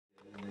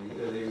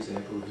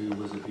example,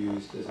 who was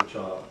abused as a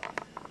child.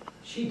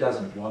 She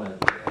doesn't want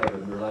to have a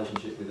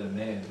relationship with a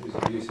man who's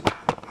abusive.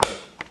 But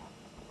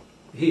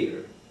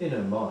here, in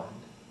her mind,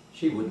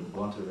 she wouldn't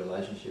want a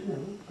relationship. No,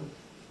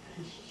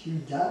 she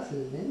does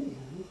it anyhow,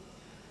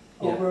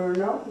 Yeah. over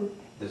and over.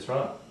 That's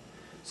right.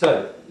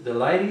 So, the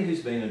lady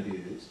who's been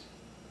abused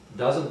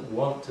doesn't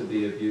want to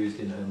be abused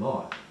in her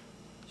mind.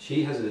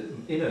 She has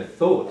in her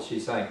thoughts,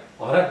 she's saying,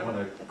 I don't want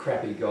a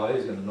crappy guy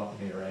who's going to knock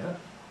me around.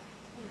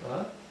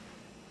 Right?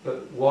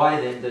 But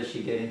why then does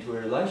she get into a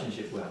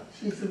relationship with him?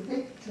 She's a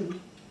victim.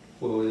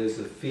 Well, there's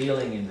a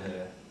feeling in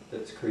her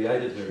that's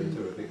created her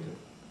into a victim.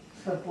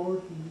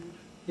 Subordinate.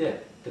 Yeah,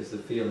 there's the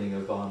feeling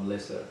of I'm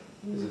lesser.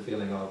 There's a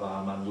feeling of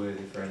I'm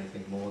unworthy for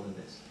anything more than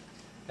this.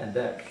 And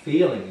that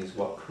feeling is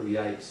what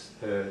creates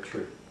her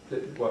truth,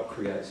 what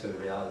creates her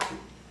reality.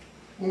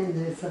 And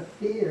there's a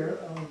fear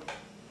of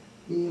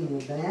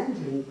being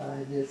abandoned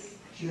by this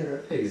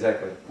jerk.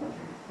 Exactly.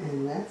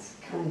 And that's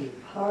kind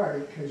of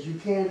hard because you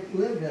can't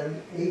live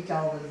on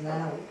 $8 an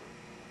hour.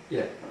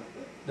 Yeah.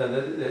 No,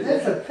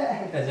 That's a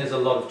fact. and there's a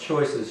lot of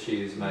choices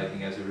she is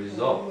making as a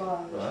result,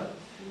 right?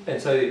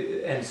 And so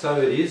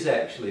it is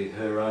actually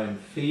her own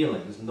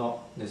feelings, not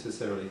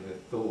necessarily her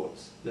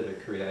thoughts, that are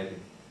creating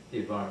the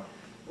environment.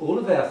 All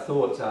of our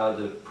thoughts are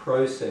the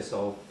process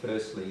of,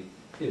 firstly,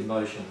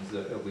 emotions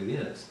that are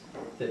within us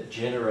that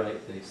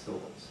generate these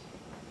thoughts.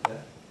 Yeah?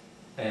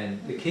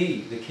 And the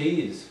key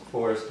is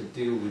for us to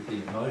deal with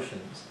the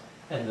emotions,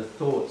 and the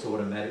thoughts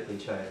automatically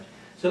change.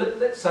 So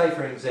let's say,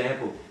 for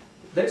example,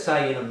 let's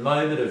say in a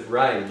moment of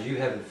rage you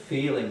have a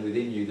feeling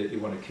within you that you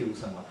want to kill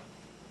someone.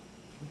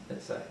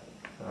 Let's say,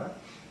 all right?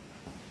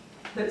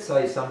 Let's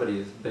say somebody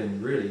has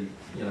been really,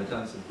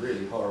 done some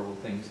really horrible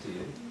things to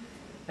you,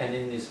 and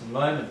in this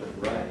moment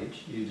of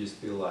rage you just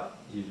feel like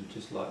you'd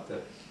just like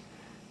to,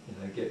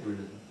 get rid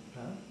of them.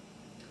 Right?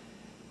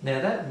 Now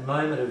that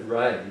moment of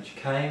rage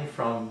came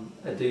from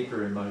a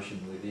deeper emotion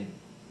within.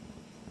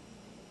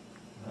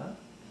 Right?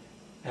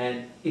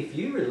 And if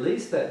you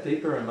release that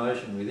deeper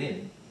emotion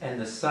within, and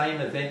the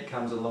same event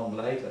comes along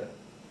later,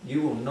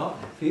 you will not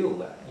feel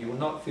that. You will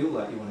not feel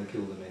like you want to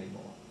kill them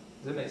anymore.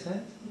 Does that make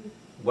sense?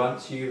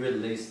 Once you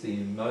release the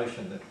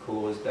emotion that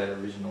caused that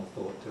original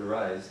thought to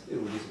arise,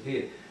 it will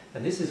disappear.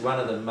 And this is one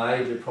of the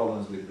major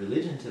problems with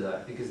religion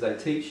today, because they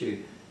teach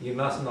you, you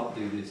must not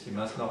do this, you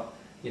must not,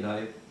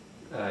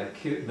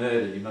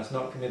 murder, you must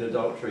not commit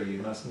adultery,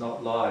 you must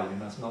not lie, you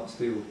must not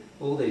steal,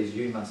 all these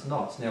you must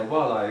nots. Now,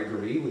 while I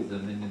agree with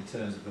them in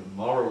terms of a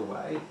moral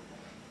way,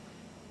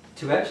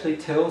 to actually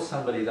tell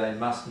somebody they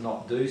must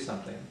not do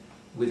something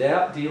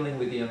without dealing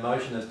with the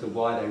emotion as to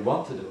why they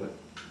want to do it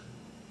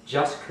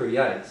just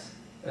creates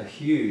a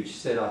huge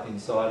setup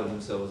inside of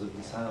themselves of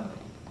disharmony.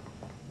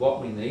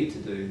 What we need to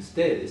do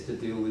instead is to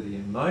deal with the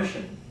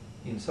emotion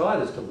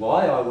inside as to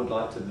why I would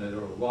like to murder,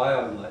 or why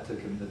I would like to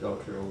commit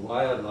adultery, or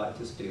why I'd like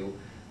to steal,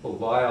 or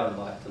why I'd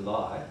like to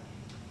lie.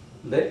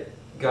 Let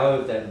go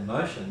of that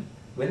emotion.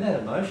 When that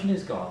emotion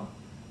is gone,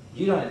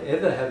 you don't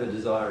ever have a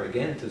desire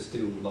again to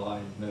steal,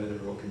 lie, murder,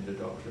 or commit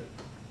adultery.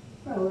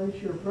 Well,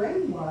 if you're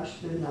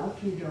brainwashed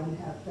enough, you don't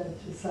have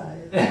that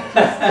desire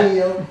to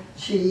steal,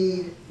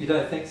 cheat. You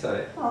don't think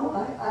so? Oh,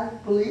 I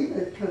believe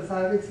it because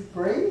I was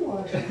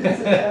brainwashed as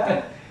a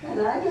child,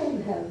 and I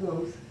don't have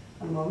those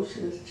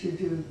emotions to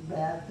do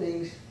bad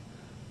things.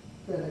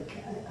 But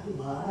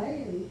I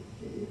lie, and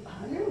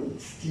I don't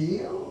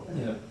steal,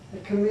 Yeah.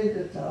 I commit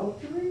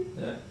adultery.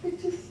 Yeah.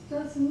 It just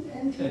doesn't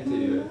enter Enter my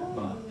your mind.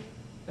 mind.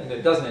 And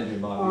it doesn't enter your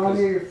mind Honor because...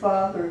 your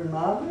father and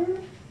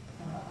mother.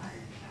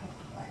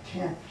 I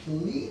can't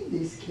believe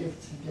these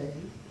kids today.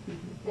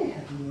 They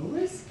have no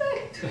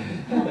respect.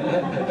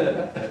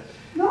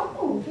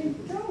 No,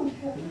 they don't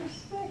have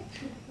respect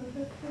for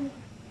the thing.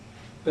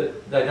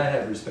 But they don't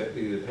have respect for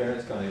the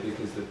parents, kind of,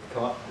 because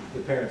the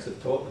parents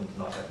have taught them to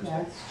not have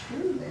respect. That's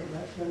true, they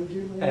let them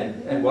do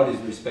anything. And what is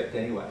respect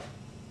anyway?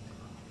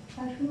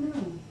 I don't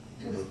know,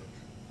 just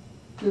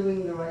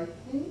doing the right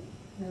thing,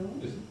 no?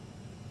 Is it?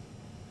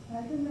 I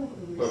don't know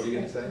what What were you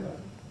going to respect say?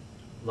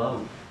 is.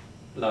 Love.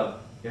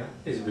 Love. Yeah.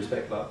 Is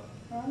respect love?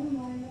 I don't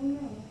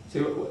know. See,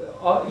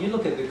 you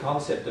look at the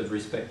concept of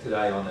respect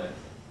today on earth.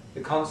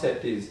 The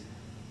concept is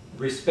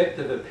respect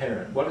of a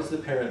parent. What does the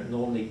parent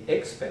normally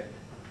expect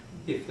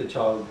if the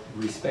child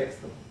respects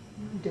them?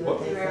 Do What-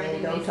 what they Do everything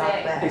say, don't they talk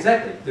say. back.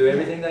 Exactly. Do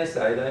everything they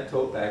say, don't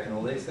talk back, and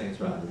all these things,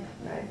 right?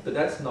 Right. But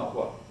that's not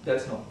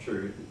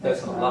true.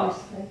 That's not love.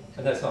 Respect.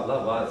 And that's not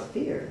love It's either.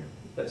 fear.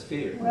 That's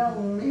fear. Well,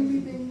 maybe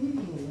they need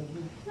a little.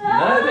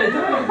 No, they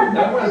don't.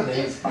 No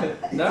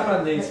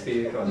one needs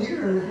fear, Connie. You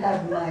don't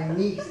have my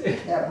niece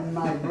that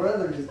my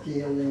brother's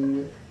dealing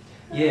with.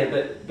 Yeah,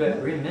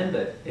 but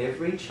remember,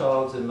 every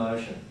child's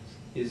emotions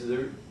is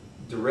the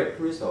direct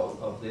result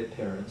of their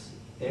parents'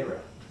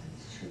 error.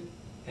 That's true.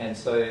 And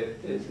so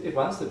if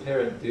once the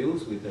parent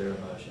deals with their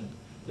emotion,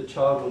 the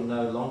child will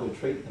no longer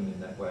treat them in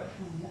that way.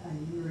 I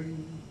agree.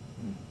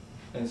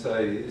 And so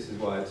this is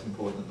why it's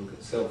important to look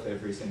at self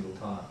every single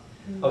time.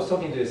 I was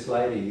talking to this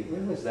lady,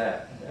 when was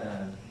that?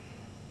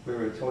 We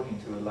were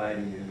talking to a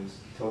lady who was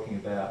talking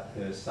about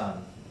her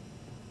son.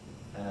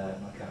 I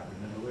can't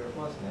remember where it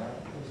was now.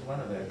 It was one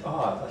of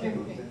our, I think it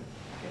was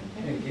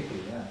in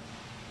Gympie, yeah.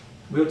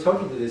 We were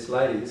talking to this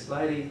lady. This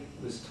lady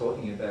was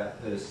talking about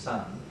her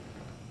son,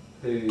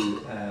 who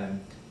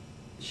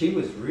she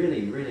was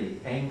really, really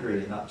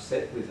angry and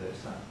upset with her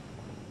son.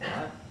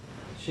 Right?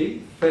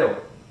 She felt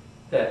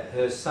that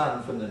her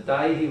son, from the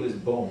day he was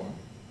born,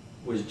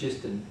 was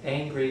just an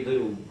angry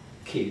little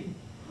kid,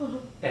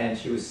 and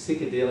she was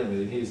sick of dealing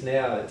with him. He was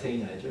now a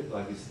teenager,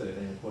 like he's 13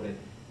 or 14,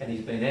 and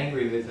he's been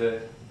angry with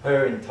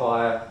her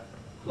entire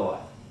life,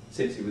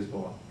 since he was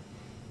born.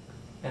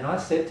 And I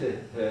said to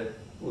her,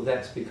 well,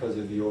 that's because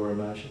of your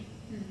emotion.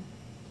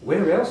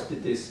 Where else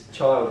did this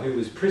child, who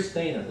was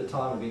pristine at the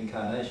time of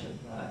incarnation,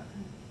 right,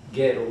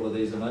 get all of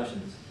these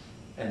emotions?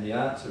 And the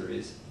answer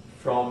is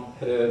from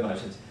her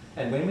emotions.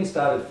 And when we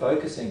started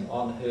focusing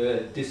on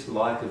her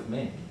dislike of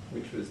men,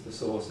 which was the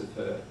source of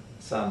her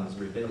son's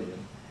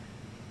rebellion,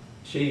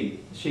 she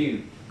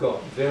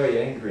got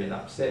very angry and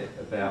upset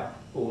about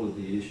all of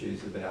the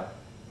issues about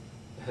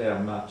how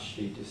much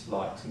she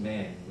dislikes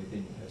man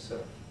within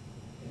herself.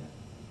 Yeah.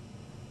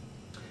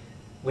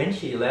 When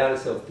she allowed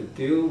herself to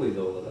deal with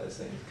all of those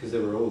things, because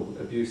there were all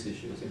abuse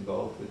issues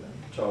involved with them,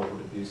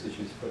 childhood abuse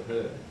issues for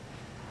her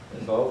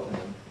involved in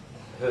them,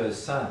 her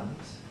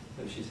sons,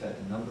 she's had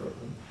a number of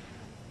them,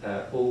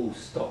 all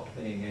stopped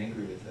being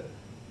angry with her,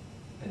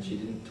 and she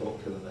didn't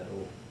talk to them at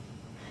all.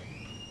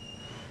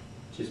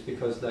 Just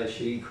because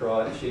she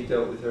cried, she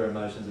dealt with her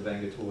emotions of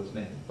anger towards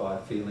men by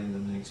feeling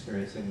them and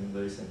experiencing them and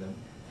releasing them,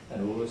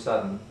 and all of a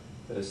sudden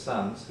her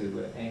sons, who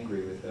were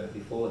angry with her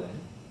before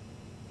then,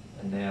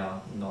 are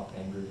now not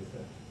angry with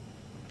her.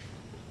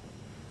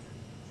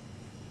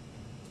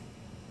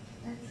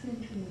 That's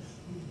interesting.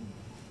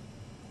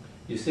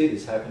 You see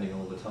this happening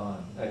all the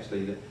time,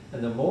 actually,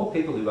 and the more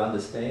people who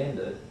understand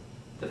it,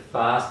 the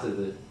faster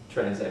the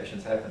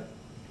transactions happen.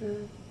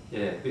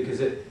 Yeah,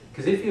 because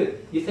if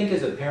you think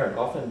as a parent,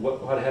 often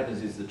what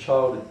happens is the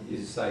child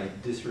is, say,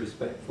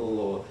 disrespectful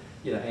or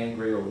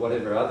angry or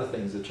whatever other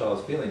things the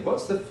child's feeling.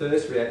 What's the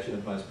first reaction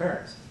of most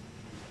parents?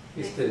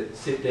 Is to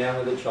sit down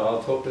with the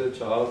child, talk to the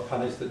child,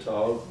 punish the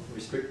child,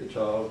 restrict the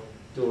child,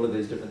 do all of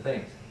these different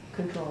things.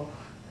 Control.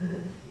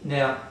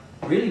 Now,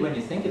 really, when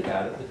you think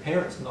about it, the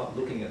parent's not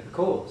looking at the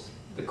cause.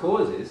 The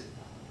cause is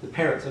the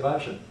parent's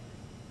emotion.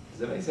 Does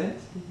that make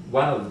sense?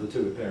 One of the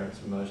two parents'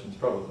 emotions,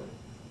 probably.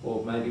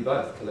 Or maybe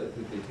both,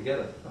 collectively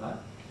together, right?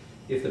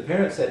 If the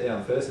parent sat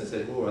down first and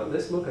said, all right,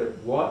 let's look at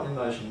what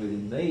emotion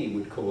within me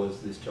would cause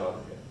this child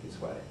to react this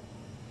way,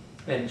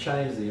 and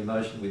change the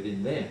emotion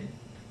within them,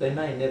 they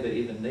may never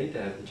even need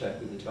to have the chat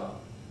with the child.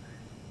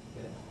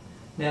 Yeah.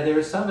 Now, there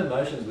are some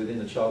emotions within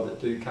the child that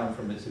do come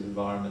from its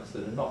environments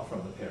that are not from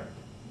the parent.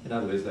 In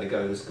other words, they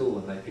go to school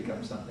and they pick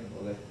up something,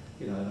 or they,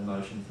 an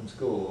emotion from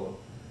school,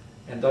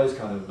 and those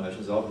kind of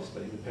emotions,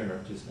 obviously, the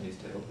parent just needs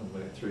to help them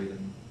work through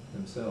them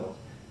themselves.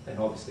 And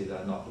obviously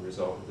they're not the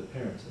result of the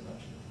parent's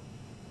emotion.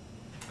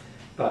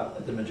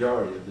 But the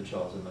majority of the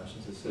child's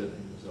emotions are certainly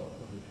the result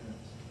of the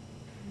parents.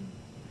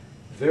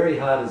 Very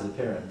hard as a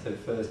parent to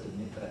first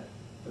admit that.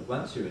 But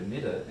once you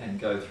admit it and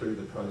go through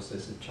the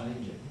process of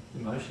changing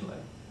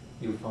emotionally,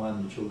 you'll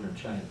find the children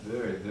change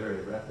very,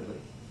 very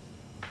rapidly.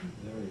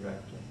 Very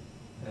rapidly.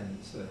 And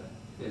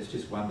it's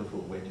just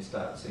wonderful when you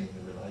start seeing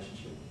the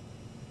relationship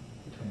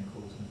between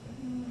cause and effect.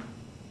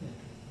 Yeah.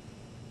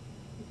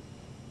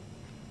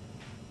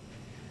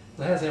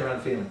 So how's everyone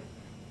feeling?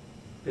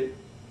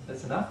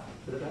 That's enough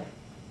for the day?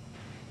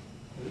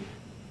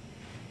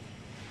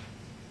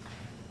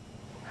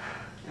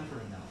 Never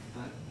enough,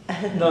 but...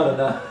 Not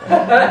enough.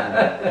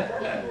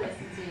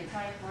 Listen to you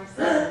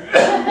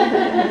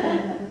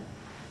 24/7.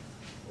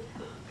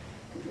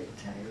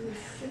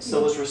 So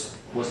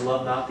was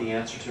love not the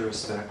answer to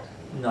respect?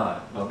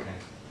 No. Okay.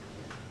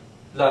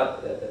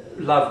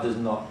 Love does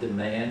not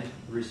demand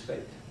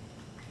respect.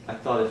 I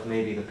thought if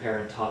maybe the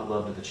parent taught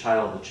love to the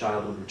child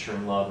would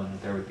return love, and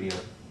there would be a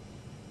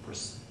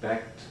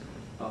respect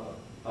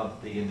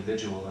of the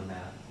individual in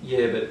that.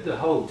 Yeah, but the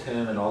whole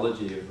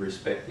terminology of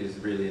respect is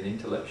really an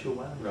intellectual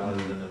one rather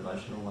than an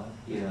emotional one.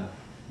 Yeah.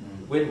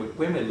 When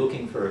we're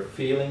looking for a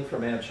feeling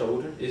from our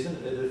children,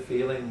 isn't it a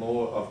feeling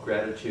more of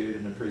gratitude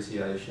and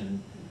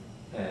appreciation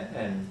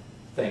and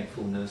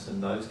thankfulness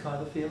and those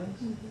kind of feelings?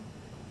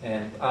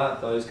 And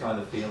aren't those kind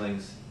of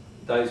feelings,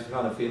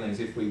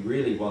 if we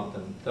really want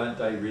them, don't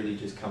they really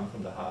just come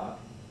from the heart?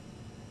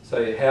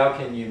 So how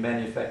can you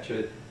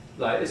manufacture,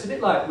 it's a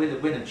bit like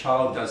when a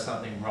child does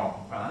something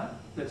wrong, right?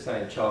 Let's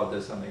say a child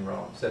does something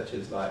wrong, such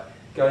as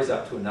goes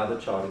up to another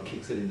child and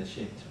kicks it in the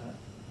shins, right?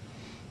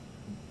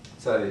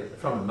 So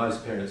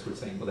most parents would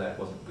think, well, that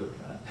wasn't good,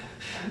 right?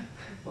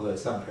 Although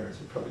some parents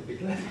would probably be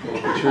glad.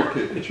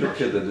 Put your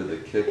kid into the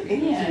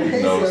kicking. Yeah.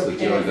 He knows that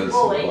Joy doesn't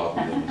Bully.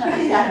 bother them.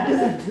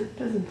 Yeah, it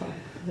doesn't bother.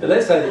 But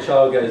let's say the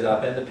child goes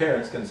up and the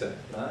parent's concerned,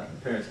 right?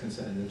 The parent's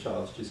concerned the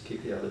child's just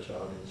kicked the other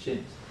child in the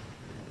shins.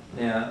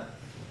 Now,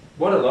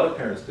 what a lot of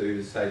parents do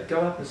is say,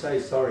 go up and say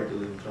sorry to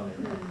little Johnny.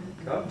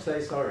 Go up and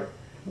say sorry.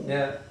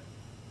 Now,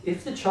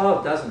 if the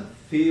child doesn't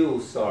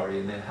feel sorry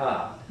in their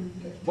heart,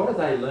 what do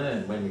they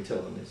learn when we tell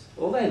them this?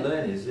 All they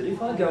learn is that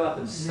if I go up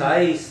and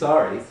say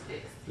sorry,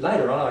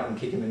 later on I can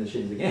kick him in the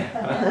shins again,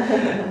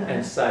 right?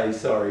 And say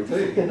sorry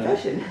too. You know?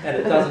 And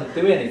it doesn't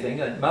do anything,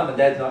 and Mum and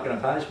Dad's not going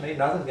to punish me,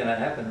 nothing's going to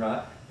happen,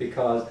 right?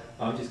 Because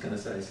I'm just going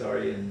to say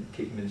sorry and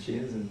kick him in the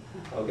shins and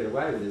I'll get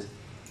away with this.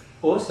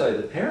 Also,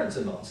 the parents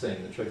are not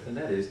seeing the truth, and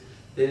that is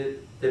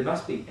there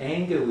must be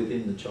anger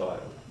within the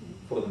child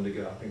for them to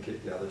go up and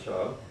kick the other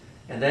child.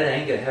 And that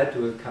anger had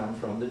to have come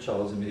from the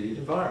child's immediate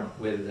environment,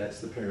 whether that's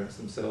the parents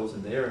themselves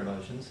and their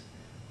emotions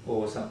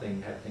or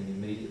something happening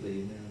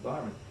immediately in their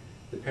environment.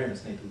 The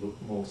parents need to look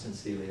more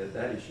sincerely at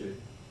that issue.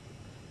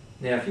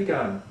 Now, if you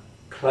go and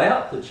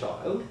clout the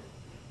child,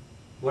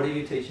 what are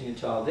you teaching your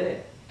child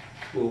there?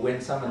 Well, when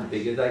someone's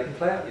bigger, they can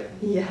clout you.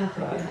 Yeah.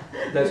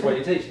 Right? That's what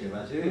you're teaching them,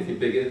 aren't you? If you're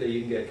bigger, then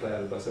you can get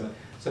clouted by someone.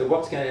 So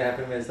what's going to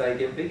happen as they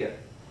get bigger?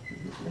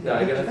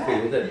 They're going to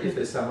feel that if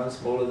there's someone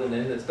smaller than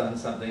them that's done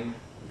something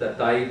that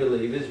they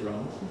believe is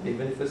wrong,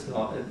 even if it's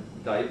not,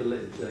 they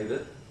believe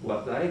it,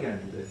 what they're going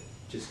to do?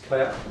 Just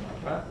clout them,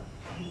 right?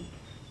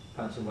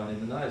 Punch them one in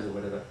the nose or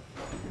whatever.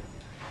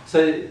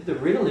 So the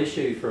real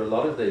issue for a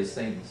lot of these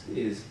things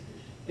is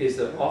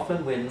that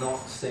often we're not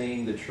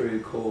seeing the true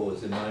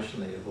cause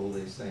emotionally of all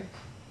these things.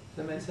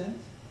 Does that make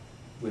sense?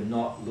 We're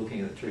not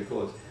looking at the true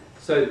cause.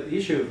 So the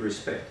issue of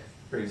respect,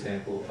 for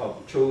example,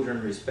 of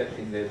children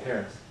respecting their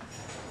parents.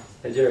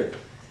 Hey Jerry,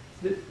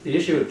 the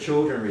issue of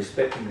children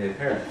respecting their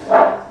parents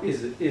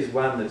is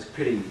one that's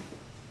pretty...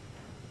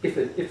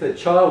 If a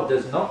child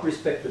does not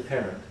respect the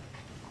parent,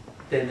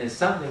 then there's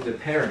something the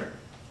parent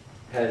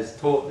has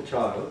taught the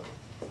child,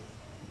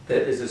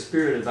 that there's a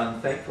spirit of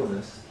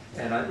unthankfulness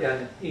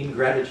and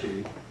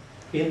ingratitude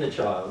in the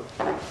child,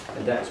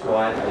 and that's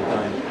why they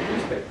don't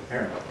respect the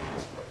parent.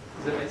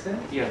 Does that make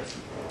sense? Yes.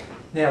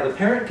 Now, the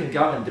parent can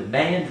go and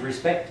demand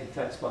respect if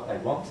that's what they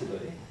want to do,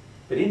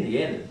 but in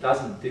the end it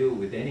doesn't deal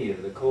with any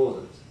of the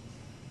causes.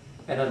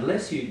 And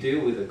unless you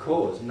deal with the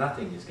cause,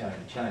 nothing is going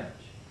to change.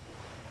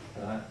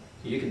 Right?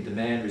 You can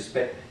demand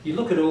respect. You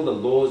look at all the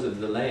laws of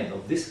the land,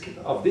 of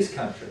this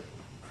country,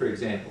 for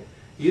example.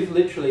 You've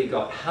literally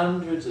got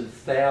hundreds of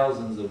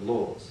thousands of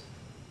laws.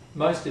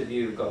 Most of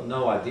you have got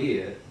no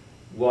idea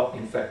what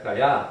in fact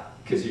they are,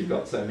 because you've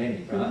got so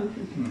many, right?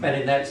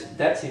 And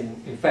that's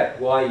in fact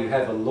why you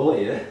have a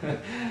lawyer,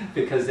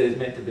 because there's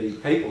meant to be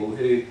people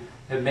who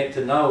are meant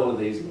to know all of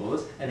these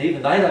laws, and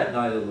even they don't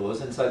know the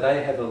laws, and so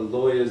they have a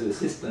lawyer's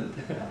assistant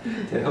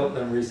to help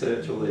them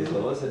research all these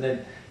laws. And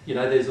then, you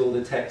know, there's all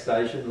the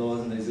taxation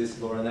laws, and there's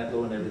this law and that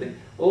law and everything.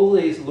 All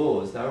these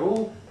laws, they're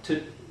all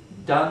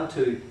done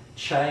to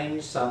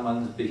change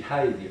someone's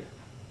behaviour,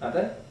 aren't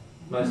they?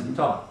 Most of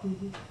the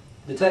time.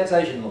 The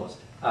taxation laws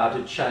are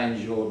to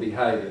change your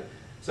behaviour.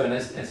 So in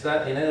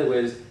other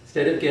words,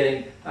 instead of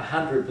getting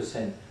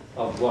 100%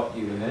 of what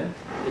you earn,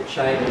 it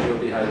changes your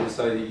behaviour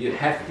so that you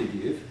have to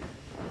give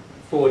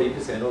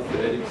 40% or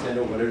 30%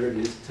 or whatever it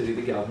is to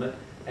the government,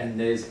 and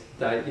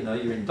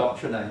you're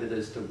indoctrinated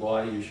as to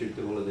why you should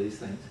do all of these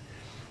things.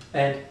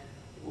 And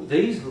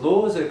these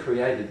laws are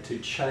created to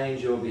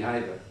change your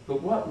behaviour.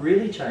 But what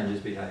really changes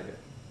behaviour?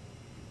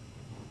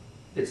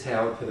 It's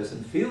how a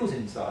person feels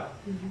inside.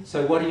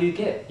 So what do? You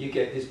get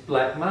this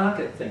black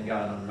market thing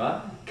going on,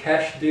 right?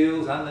 Cash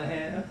deals,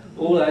 underhand,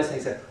 all those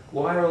things.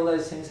 Why are all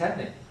those things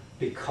happening?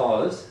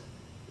 Because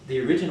the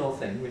original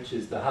thing, which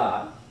is the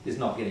heart, is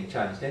not getting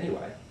changed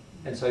anyway.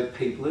 And so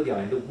people are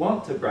going to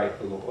want to break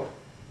the law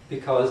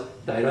because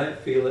they don't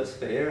feel it's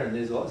fair, and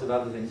there's lots of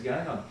other things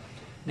going on.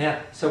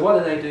 Now, so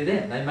what do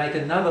then? They make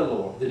another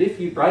law that if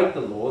you break the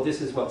law,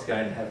 this is what's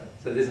going to happen.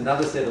 So there's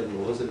another set of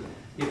laws that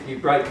if you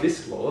break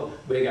this law,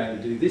 we're going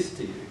to do this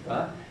to you,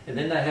 right? And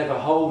then they have a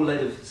whole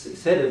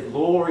set of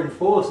law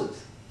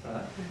enforcers,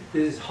 right?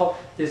 There's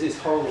this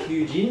whole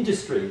huge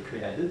industry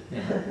created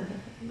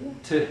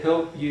to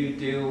help you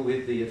deal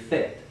with the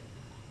effect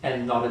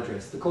and not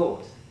address the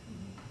cause.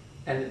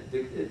 And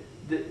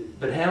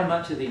but how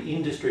much of the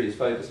industry is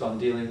focused on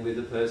dealing with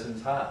a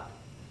person's heart?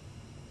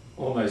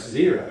 Almost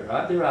zero,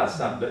 right? There are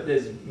some, but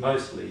there's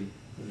mostly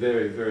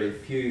very, very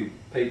few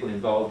people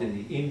involved in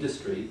the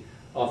industry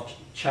of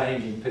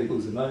changing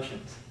people's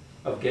emotions,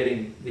 of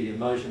getting the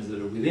emotions that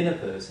are within a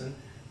person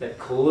that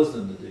cause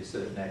them to do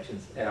certain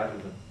actions out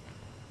of them.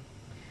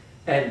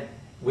 And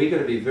we've got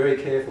to be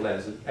very careful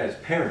as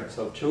parents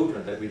of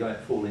children that we don't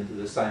fall into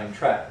the same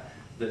trap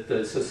that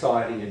the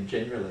society and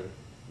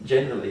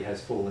generally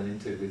has fallen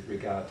into with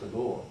regard to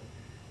law.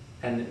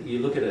 And you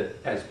look at it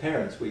as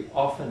parents, we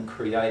often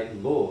create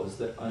laws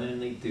that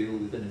only deal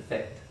with an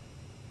effect,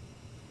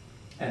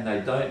 and they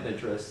don't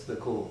address the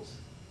cause.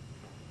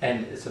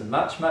 And it's a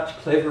much, much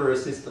cleverer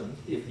system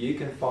if you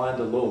can find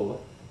a law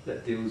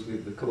that deals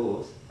with the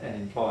cause and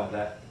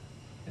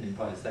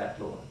impose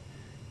that law.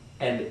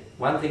 And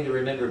one thing to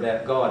remember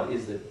about God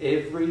is that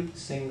every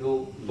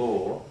single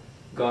law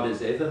God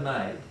has ever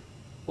made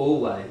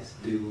always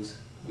deals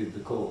with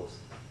the cause,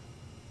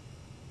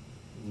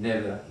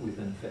 never with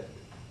an effect.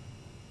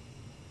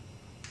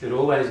 It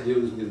always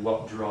deals with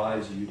what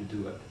drives you to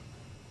do it,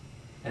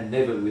 and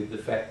never with the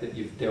fact that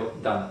you've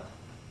done it.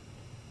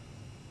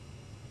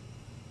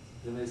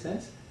 Does that make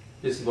sense?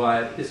 This is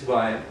why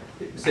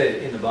it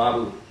said in the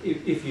Bible,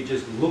 if you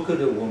just look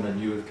at a woman,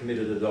 you have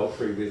committed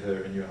adultery with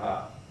her in your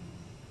heart.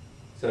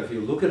 So if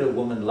you look at a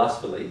woman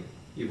lustfully,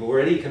 you've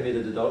already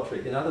committed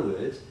adultery. In other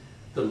words,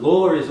 the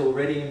law is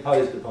already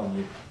imposed upon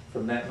you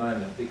from that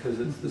moment, because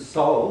it's the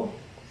soul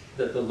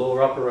that the law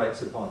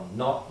operates upon,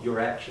 not your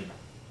action.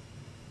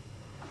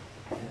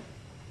 Yeah.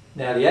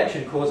 Now the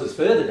action causes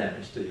further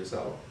damage to your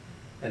soul,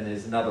 and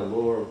there's another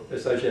law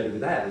associated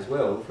with that as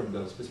well from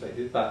God's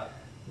perspective, but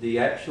the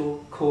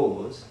actual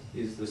cause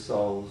is the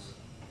soul's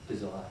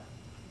desire.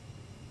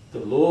 The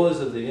laws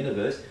of the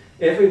universe,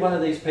 every one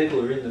of these people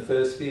are in the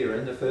first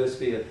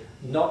sphere,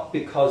 not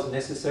because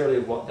necessarily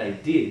of what they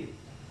did,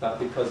 but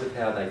because of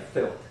how they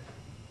felt,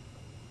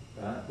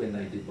 right, when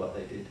they did what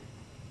they did.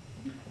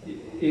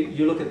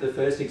 You look at the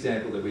first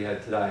example that we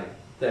had today,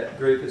 that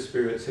group of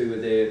spirits who were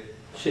there,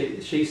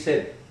 she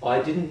said,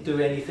 I didn't do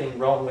anything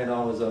wrong when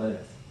I was on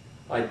earth.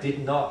 I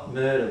did not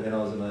murder when I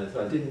was on earth.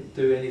 I didn't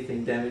do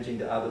anything damaging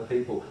to other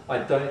people. I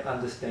don't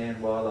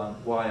understand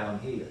why I'm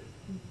here.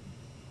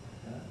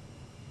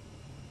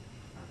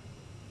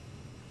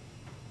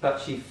 But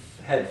she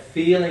had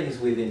feelings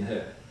within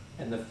her,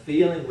 and the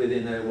feeling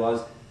within her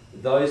was,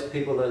 those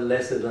people are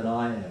lesser than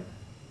I am.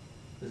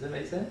 Does that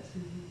make sense?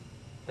 Mm-hmm.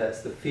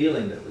 That's the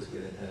feeling that was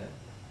within her,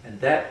 and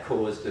that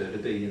caused her to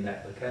be in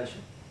that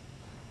location.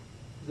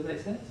 Does that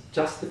make sense?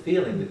 Just the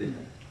feeling within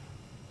her.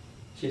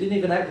 She didn't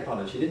even act upon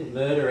it. She didn't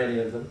murder any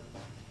of them,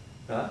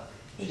 right?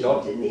 She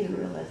didn't even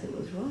realize it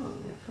was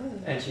wrong at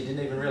first. And she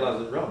didn't even realize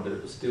it was wrong, but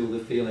it was still the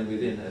feeling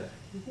within her.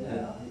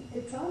 Yeah,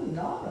 it's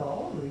not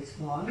always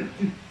wrong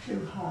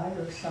to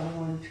hire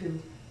someone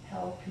to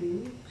help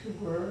you to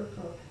work,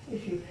 or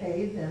if you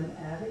pay them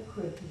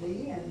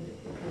adequately and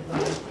it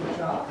provides the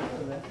job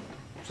for them.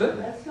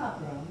 Certainly. That's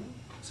not wrong.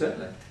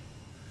 Certainly.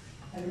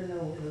 I don't know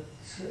what the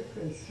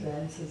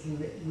circumstances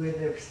with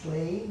their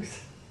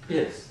slaves.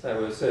 Yes, they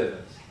were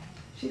servants.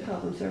 She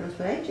called them servants,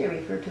 but AJ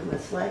referred to them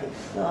as slaves.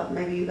 So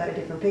maybe you got a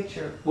different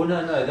picture. Well,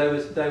 no, they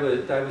were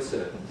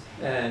servants,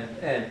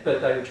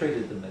 but they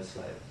treated them as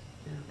slaves.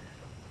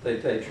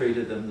 They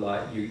treated them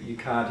like you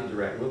can't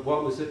interact.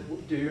 What was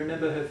it? Do you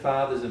remember her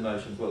father's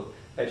emotions? Well,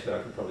 actually,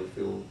 I could probably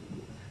feel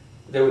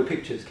there were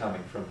pictures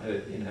coming from her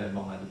in her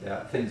mind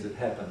about things that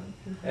happened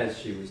as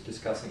she was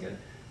discussing it.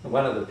 And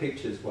one of the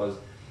pictures was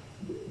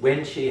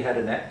when she had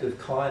an act of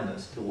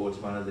kindness towards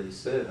one of these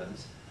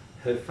servants,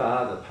 her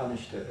father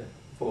punished her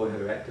for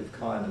her act of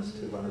kindness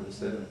to one of the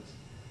servants.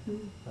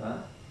 Right?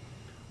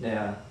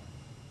 Now,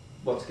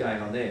 what's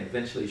going on there?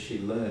 Eventually she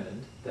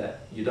learned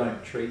that you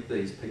don't treat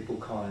these people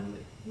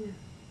kindly.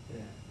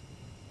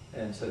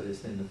 And so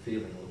there's then the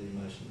feeling or the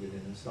emotion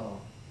within her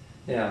soul.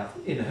 Now,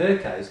 in her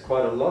case,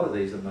 quite a lot of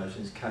these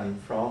emotions came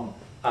from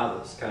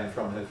others, came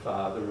from her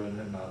father and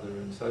her mother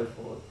and so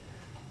forth.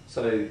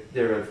 So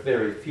there are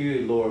very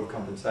few law of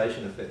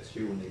compensation effects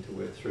she will need to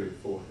work through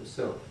for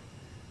herself.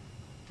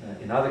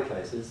 In other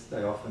cases,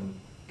 they often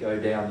go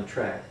down the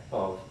track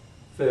of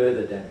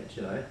further damage,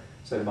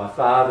 So my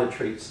father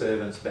treats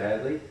servants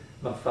badly,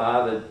 my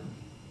father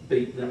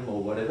beat them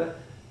or whatever,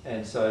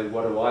 and so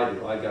what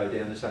do? I go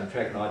down the same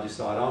track and I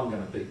decide I'm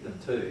going to beat them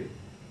too.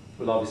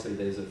 Well, obviously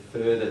there's a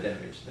further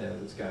damage now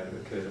that's going to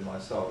occur to my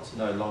soul. It's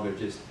no longer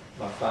just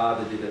my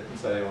father did it and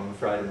so I'm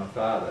afraid of my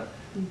father.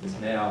 It's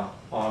now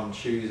I'm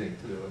choosing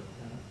to do it.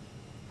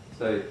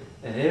 So,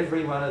 and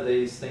every one of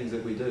these things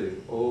that we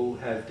do all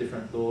have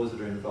different laws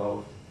that are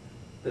involved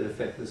that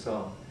affect the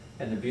soul.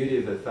 And the beauty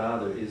of a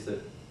father is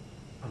that,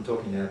 I'm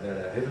talking now about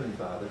our Heavenly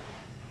Father,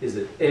 is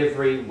that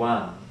every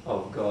one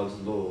of God's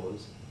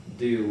laws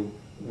deal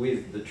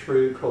with the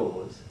true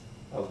cause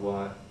of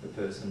why the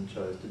person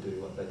chose to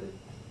do what they did.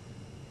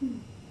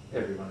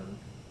 Every one of them.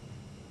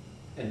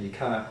 And you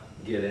can't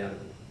get out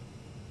of it.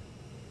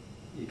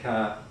 You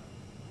can't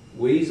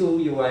weasel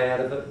your way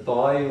out of it,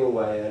 buy your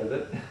way out of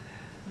it,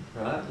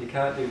 right? You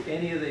can't do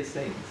any of these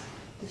things.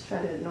 Just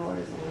try to ignore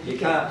it as long as you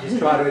can't just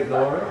try to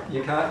ignore it.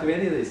 You can't do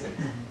any of these things.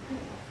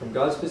 From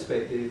God's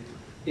perspective,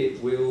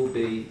 it will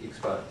be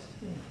exposed.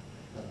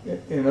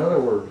 In other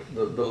words,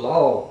 the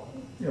law,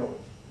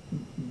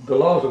 the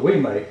laws that we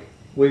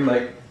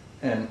make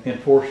and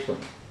enforce them.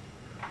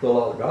 The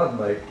laws God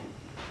made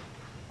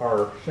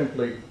are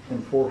simply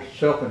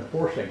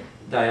self-enforcing.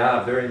 They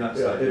are very much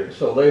so.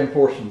 So they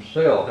enforce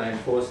themselves. They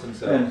enforce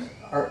themselves.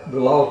 And the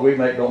laws we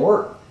make don't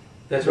work.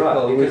 That's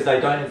right, because they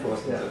don't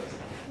enforce themselves.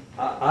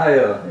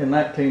 In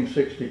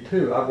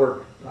 1962,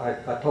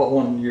 I taught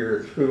 1 year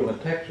at school in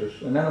Texas,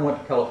 and then I went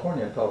to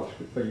California and taught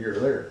a year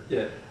there.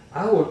 Yeah.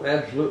 I was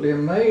absolutely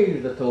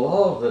amazed at the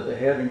laws that they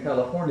had in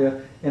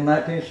California in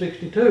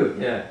 1962.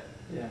 Yeah.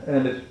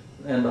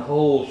 And the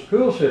whole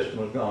school system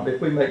was gone. If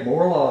we make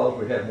more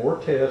laws, we have more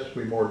tests,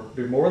 we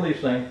do more of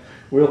these things,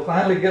 we'll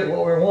finally get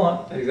what we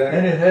want. Exactly.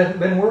 And it hasn't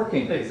been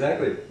working.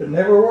 Exactly. It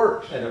never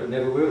works. And it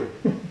never will.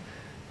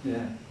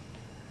 Yeah.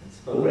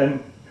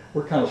 And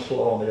we're kind of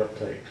slow on the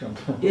uptake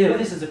sometimes. Yeah, well,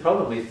 this is the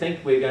problem. We think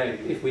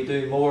if we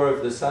do more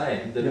of the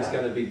same, that it's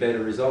going to be better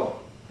result.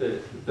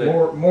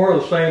 But more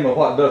of the same of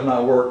what does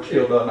not work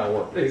still does not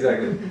work.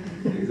 Exactly.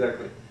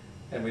 Exactly.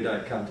 and we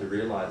don't come to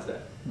realise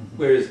that. Mhm.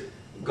 Whereas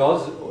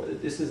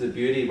this is the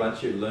beauty,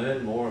 once you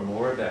learn more and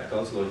more about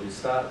God's laws, you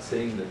start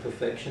seeing the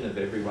perfection of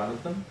every one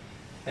of them,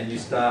 and you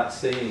start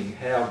seeing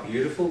how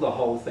beautiful the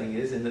whole thing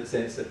is, in the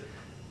sense that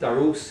they're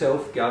all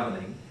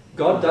self-governing.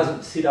 God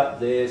doesn't sit up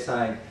there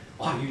saying,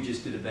 oh, you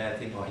just did a bad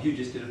thing, oh, you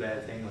just did a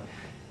bad thing, or,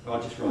 I'll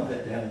just write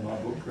that down in my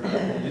book,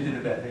 right? You did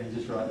a bad thing,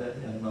 just write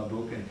that down in my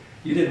book, and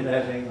you did a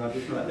bad thing, I'll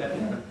just write that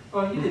down.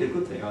 Oh, you did a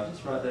good thing, I'll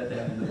just write that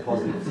down in the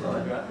positive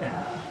side,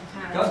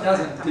 right? God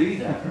doesn't do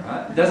that,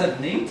 right? Doesn't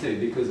need to,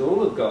 because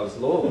all of God's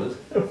laws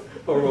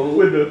are all...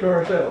 We do it to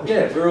ourselves.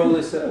 Yeah, we're all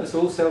it's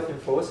all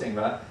self-enforcing,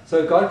 right?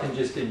 So God can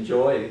just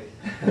enjoy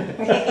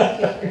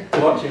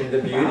watching the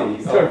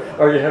beauty So,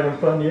 of, are you having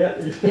fun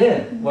yet?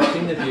 yeah,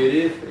 watching the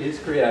beauty of His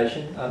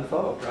creation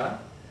unfold, right?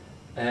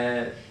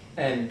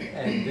 And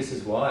this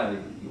is why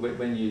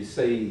when you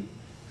see,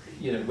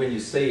 when you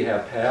see how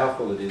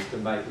powerful it is to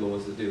make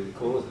laws that deal with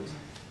causes,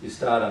 you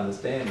start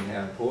understanding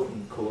how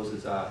important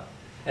causes are,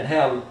 and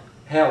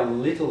how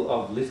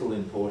little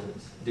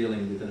importance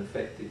dealing with an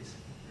effect is.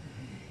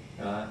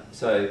 Right?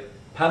 So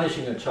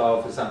punishing a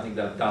child for something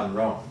they've done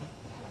wrong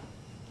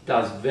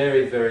does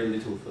very, very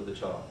little for the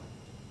child,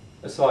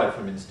 aside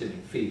from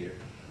instilling fear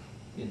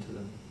into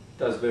them.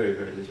 Does very,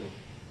 very little.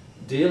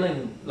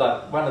 Dealing,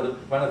 like one of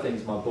the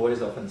things my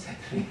boys often said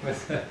to me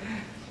was,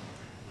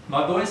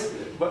 my boys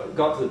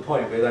got to the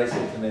point where they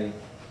said to me,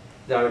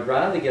 they would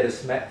rather get a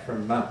smack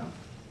from mum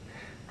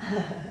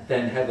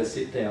than have a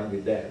sit down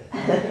with dad.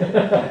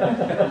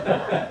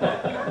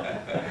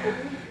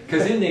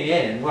 Because in the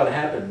end, what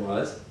happened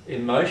was,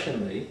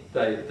 emotionally,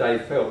 they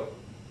felt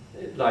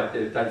like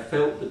they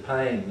felt the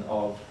pain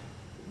of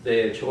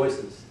their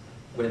choices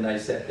when they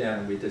sat down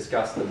and we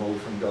discussed them all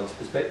from God's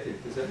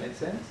perspective. Does that make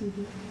sense?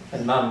 Mhm.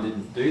 And mum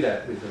didn't do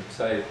that with them,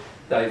 so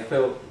they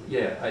felt,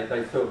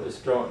 they felt a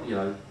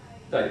strong,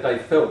 they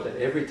felt that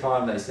every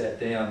time they sat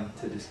down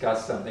to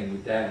discuss something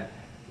with dad,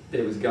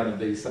 there was going to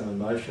be some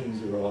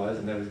emotions arise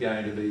and there was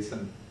going to be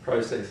some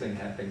processing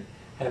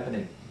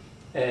happening.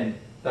 And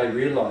they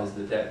realised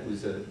that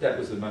was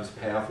the most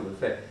powerful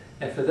effect.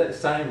 And for that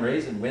same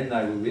reason, when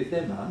they were with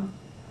their mum,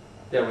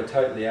 they were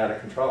totally out of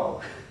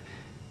control.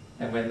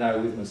 And when they were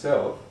with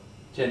myself,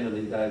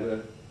 generally they were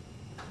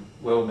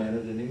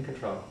well-mannered and in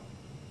control.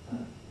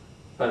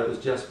 But it was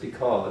just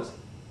because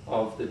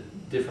of the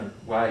different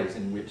ways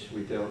in which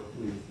we dealt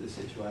with the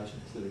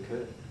situations that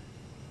occurred.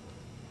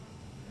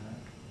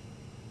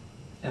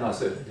 And I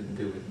certainly didn't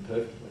deal with them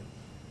perfectly,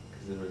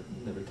 because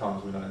there were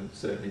times when I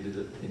certainly did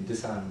it in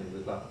disharmony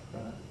with love,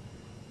 right?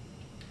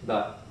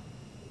 But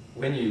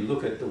when you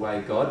look at the way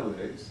God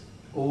works,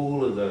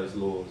 all of those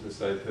laws are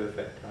so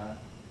perfect, right?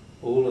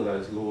 All of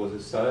those laws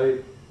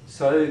are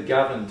so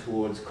governed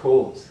towards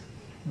cause.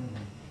 Mhm.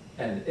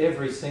 And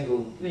every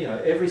single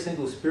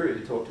spirit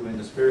you talk to in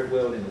the spirit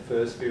world, in the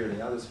first sphere and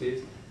the other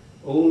spheres,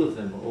 all of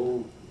them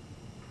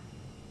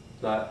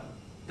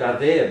they're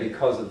there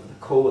because of the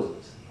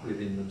causes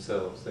within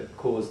themselves that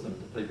cause them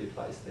to be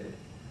placed there.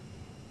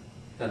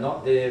 They're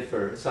not there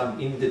for some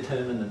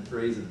indeterminate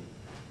reason.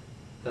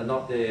 They're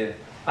not there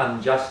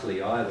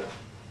unjustly either.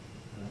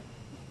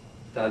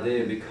 They're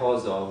there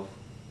because of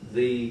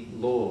the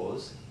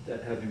laws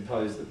that have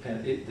imposed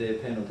their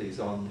penalties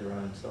on their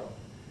own soul.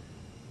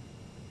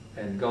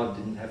 And God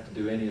didn't have to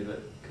do any of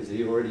it, because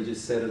He already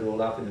just set it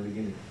all up in the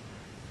beginning.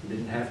 He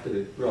didn't have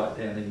to write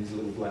down in His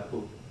little black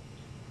book.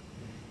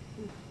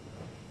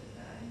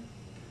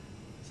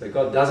 So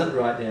God doesn't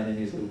write down in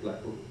His little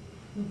black book.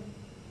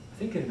 I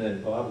think in the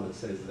Bible it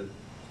says that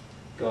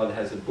God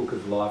has a book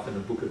of life and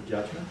a book of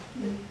judgment.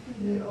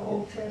 The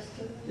Old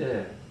Testament.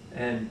 Yeah,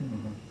 and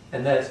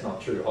Mhm. that's not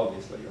true,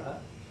 obviously, right?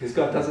 Because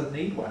God doesn't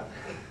need one.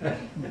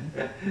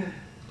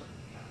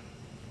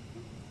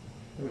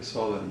 We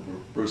saw that in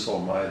Bruce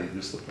Almighty,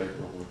 just the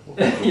paperwork.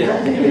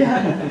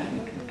 Yeah.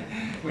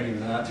 When he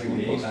was answering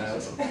the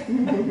emails.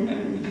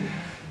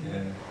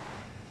 Yeah.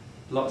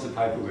 Lots of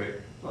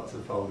paperwork, lots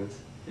of folders.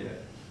 Yeah.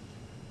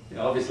 Yeah,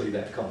 obviously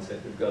that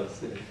concept of God's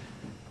there.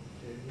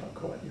 Yeah, not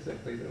quite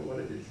exactly what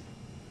it is.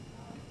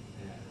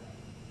 Yeah.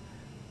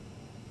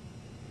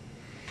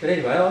 But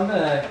anyway, I'm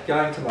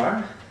going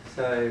tomorrow,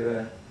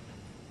 so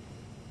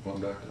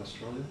Going back to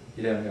Australia?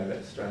 yeah, I'm going back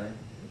to Australia.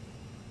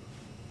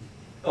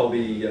 I'll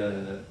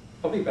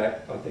be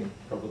back, I think,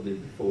 probably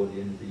before the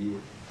end of the year,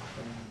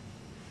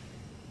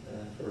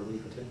 for a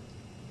week or two.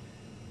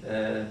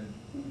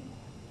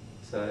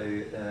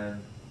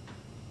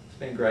 It's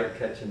been great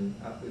catching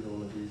up with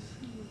all of you.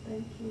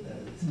 Thank you.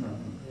 This time,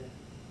 Mhm.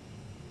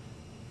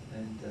 yeah.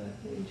 And I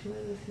enjoy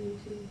listening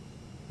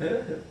to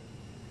you.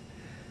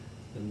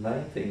 the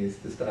main thing is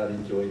to start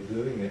enjoying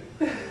doing it.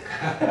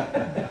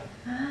 Okay.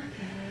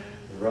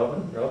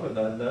 Robin,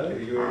 I know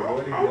you were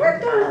avoiding I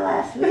worked on it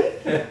last week.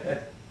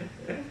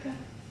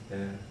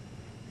 Yeah.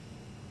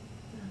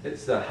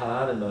 It's the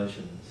hard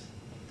emotions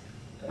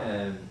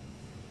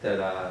that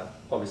are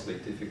obviously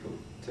difficult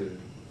to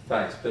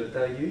face, but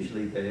they're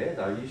usually there,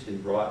 they're usually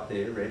right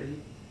there,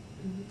 ready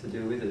to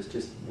deal with. It's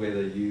just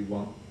whether you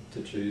want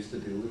to choose to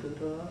deal with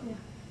it or not. Yeah.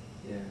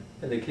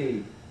 Yeah. And the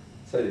key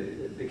So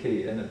the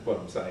key, and what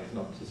I'm saying is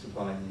not just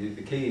applying to you,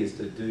 the key is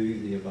to do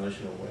the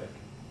emotional work,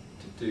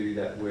 to do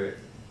that work,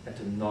 and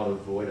to not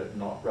avoid it,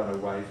 not run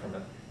away from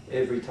it.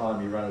 Every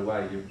time you run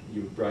away,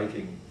 you're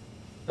breaking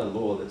a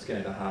law that's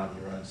going to harm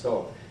your own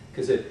soul.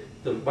 Because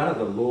one of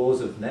the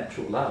laws of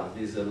natural love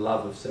is the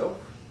love of self.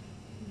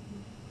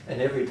 And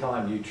every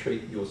time you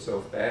treat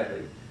yourself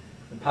badly,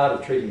 and part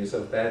of treating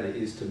yourself badly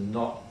is to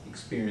not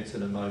experience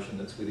an emotion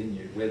that's within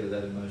you, whether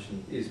that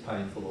emotion is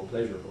painful or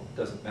pleasurable, it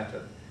doesn't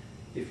matter.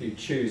 If you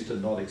choose to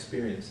not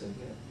experience it,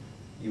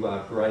 you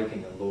are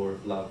breaking a law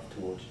of love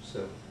towards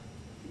yourself.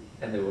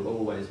 And there will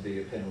always be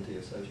a penalty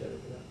associated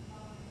with that.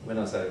 When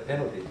I say a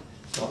penalty,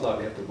 it's not like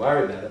we have to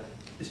worry about it,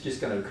 it's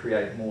just going to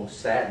create more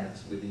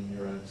sadness within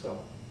your own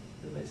soul.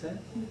 Does that make sense?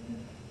 Mm-hmm.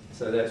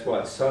 So that's why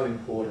it's so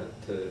important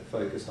to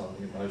focus on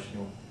the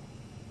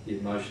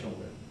emotional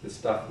work, the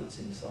stuff that's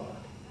inside.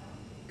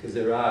 Because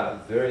they're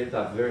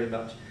very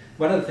much,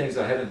 one of the things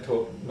I haven't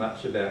talked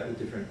much about with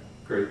different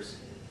groups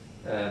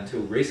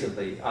until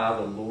recently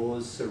are the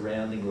laws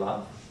surrounding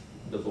love,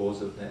 the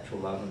laws of natural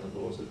love and the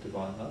laws of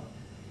divine love.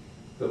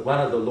 But one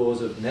of the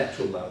laws of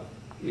natural love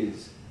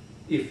is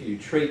if you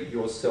treat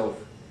yourself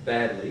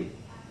badly,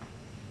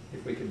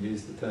 if we can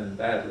use the term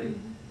badly,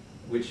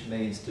 which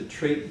means to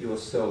treat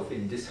yourself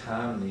in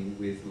disharmony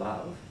with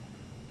love,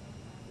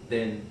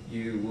 then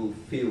you will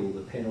feel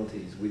the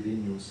penalties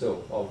within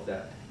yourself of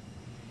that.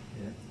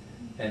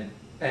 Yeah?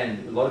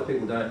 And a lot of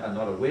people are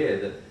not aware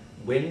that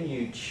when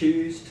you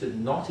choose to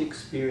not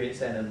experience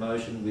an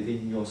emotion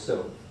within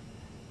yourself,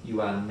 you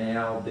are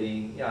now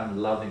being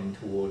unloving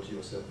towards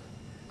yourself.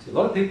 So a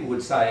lot of people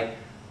would say,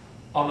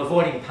 I'm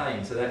avoiding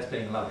pain, so that's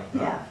being loving.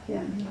 Right?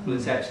 Yeah. Well,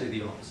 it's actually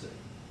the opposite.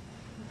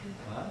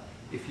 Right?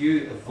 If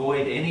you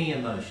avoid any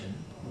emotion,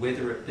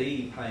 whether it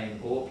be pain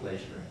or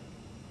pleasure,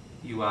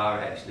 you are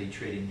actually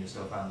treating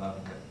yourself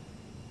unlovingly.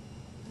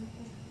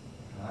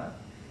 Right?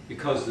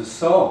 Because the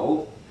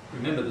soul,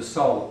 remember the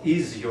soul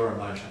is your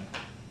emotion.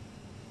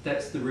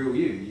 That's the real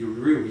you. Your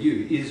real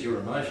you is your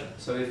emotion.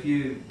 So if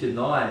you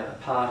deny a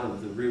part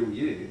of the real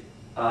you,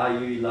 are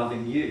you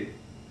loving you?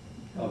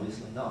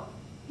 Obviously not.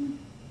 Does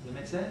that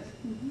make sense?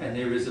 Mm-hmm. And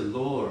there is a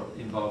law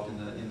involved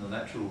in the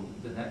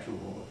natural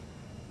law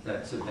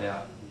that's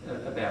about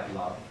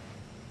love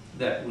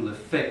that will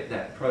affect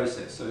that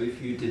process. So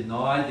if you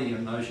deny the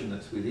emotion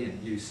that's within,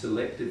 you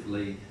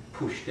selectively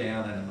push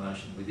down an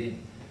emotion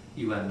within,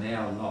 you are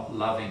now not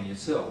loving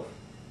yourself,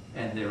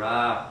 and there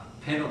are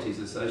penalties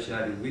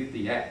associated with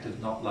the act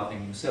of not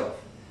loving yourself,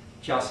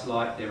 just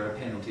like there are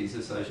penalties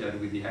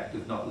associated with the act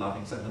of not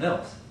loving someone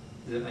else.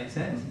 Does that make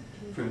sense?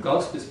 Mm-hmm. From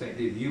God's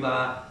perspective, you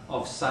are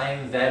of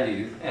same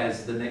value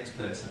as the next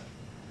person.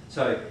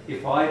 So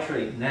if I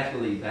treat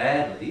Natalie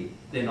badly,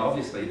 then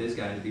obviously there's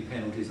going to be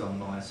penalties on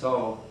my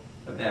soul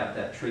about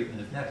that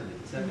treatment of Natalie.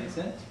 Does that make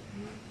sense?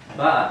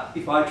 But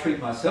if I treat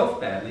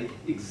myself badly,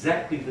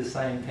 exactly the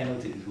same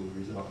penalties will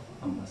result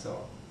on my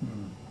soul.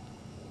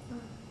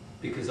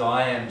 Because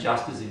I am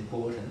just as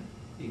important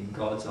in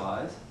God's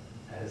eyes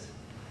as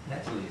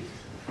Natalie is.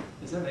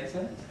 Does that make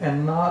sense?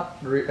 And not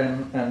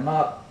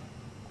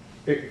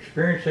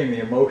experiencing the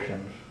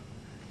emotions,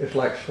 it's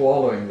like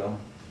swallowing them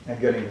and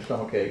getting a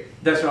stomach ache.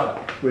 That's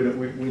right. We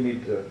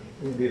need to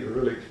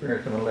really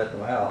experience them and let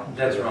them out.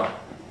 That's right.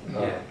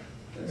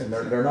 And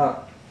they're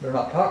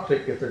not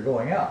toxic if they're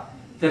going out.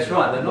 That's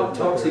right. They're not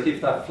toxic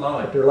if they're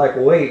flowing. But they're like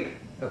weight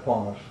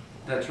upon us.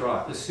 That's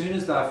right. As soon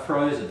as they're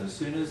frozen, as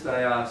soon as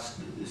they are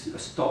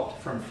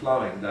stopped from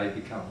flowing, they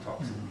become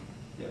toxic.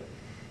 Mm-hmm. Yep.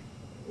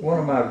 One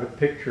of my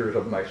pictures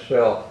of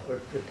myself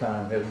at the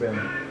time has been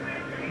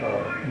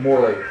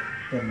Morley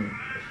in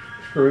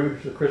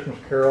Scrooge, The Christmas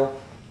Carol.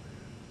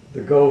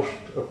 The ghost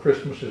of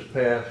Christmas is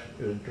past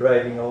is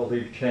dragging all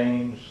these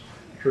chains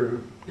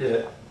through.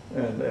 Yeah.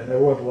 And every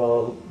once in a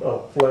while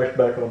I'll flash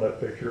back on that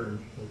picture and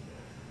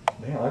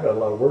say, damn, I got a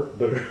lot of work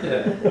to do.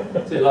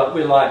 Yeah. So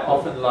we're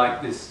often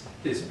like this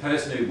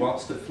person who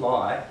wants to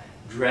fly,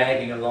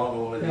 dragging along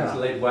all of these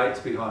lead weights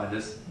behind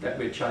us that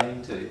we're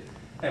chained to,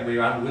 and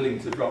we're unwilling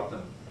to drop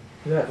them.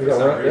 Yeah, we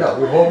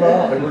hold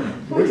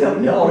on. We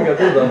don't know. All we got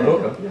to do is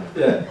unhook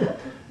them.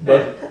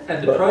 Yeah.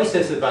 And the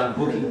process of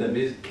unhooking them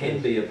can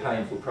be a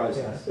painful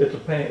process. Yeah, it's a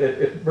pain.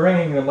 It's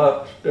bringing them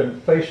up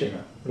and facing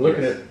them,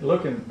 looking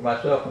at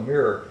myself in the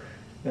mirror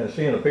and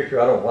seeing a picture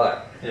I don't like.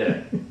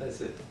 Yeah, that's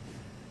it.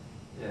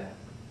 Yeah.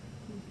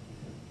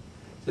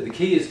 So the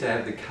key is to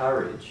have the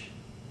courage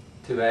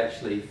to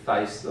actually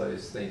face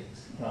those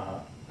things. Uh-huh.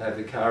 Have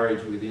the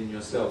courage within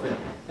yourself,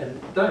 and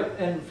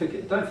don't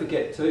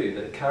forget too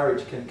that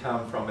courage can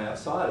come from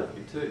outside of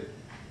you too.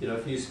 You know,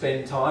 if you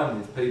spend time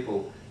with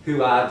people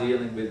who are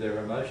dealing with their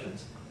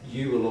emotions,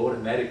 you will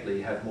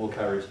automatically have more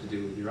courage to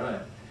deal with your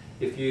own.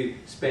 If you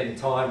spend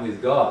time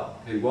with God,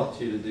 who wants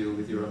you to deal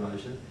with your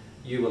emotion,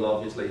 you will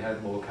obviously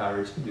have more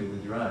courage to deal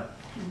with your own.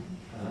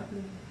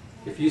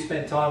 If you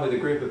spend time with a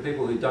group of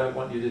people who don't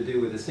want you to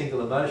deal with a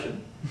single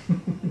emotion,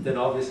 then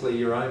obviously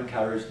your own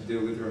courage to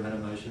deal with your own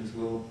emotions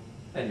will,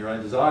 and your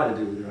own desire to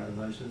deal with your own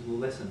emotions will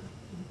lessen,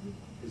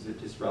 because it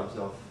just rubs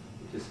off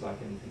just like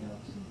anything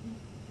else.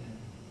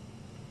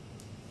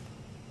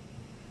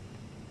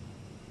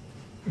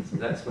 So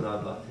that's what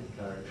I'd like to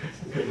encourage.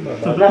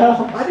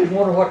 I just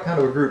wonder what kind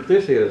of a group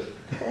this is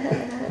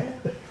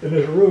in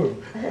this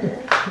room.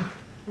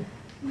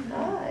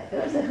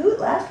 It was a hoot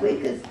last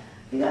week because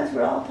you guys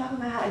were all talking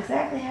about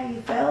exactly how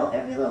you felt,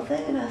 every little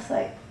thing, and I was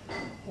like,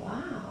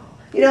 wow.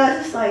 You know, I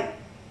was just like,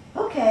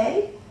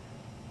 okay,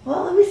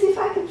 well, let me see if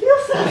I can feel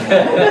something.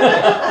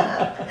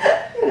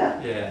 You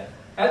know? Yeah.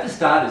 At the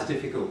start it's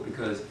difficult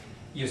because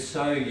you're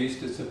so used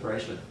to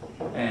suppression,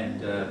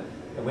 and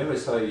when we're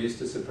so used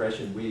to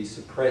suppression, we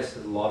suppress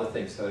a lot of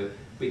things. So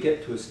we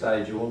get to a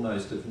stage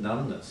almost of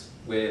numbness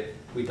where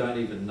we don't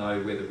even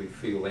know whether we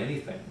feel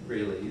anything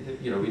really.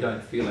 You know, we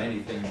don't feel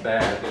anything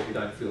bad, but we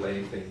don't feel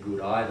anything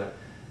good either.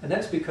 And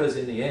that's because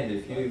in the end,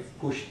 if you've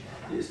pushed,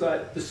 it's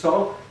like the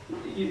soul.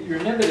 You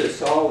remember the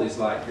soul is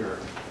like your.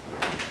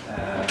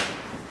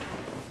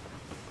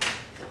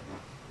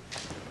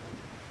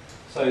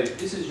 So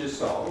this is your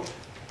soul.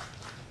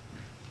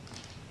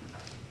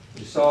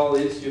 Your soul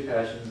is your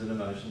passions and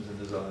emotions and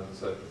desires and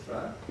so forth,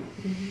 right?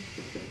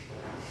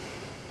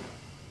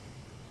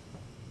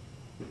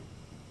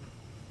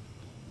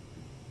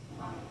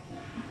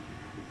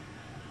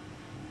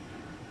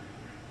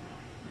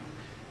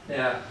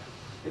 Now,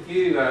 if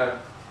you,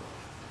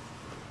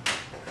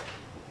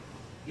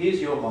 here's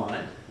your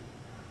mind,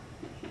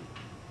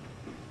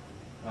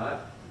 right?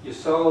 Your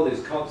soul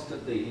is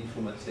constantly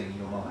influencing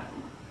your mind.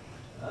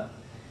 Right?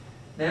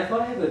 Now, if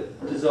I have a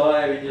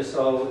desire in your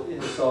soul, in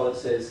the soul that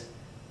says,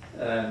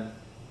 I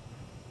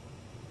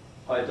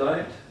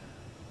don't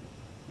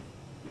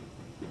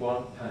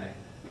want pain.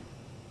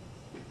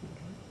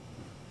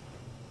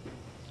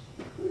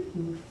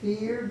 Couldn't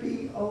fear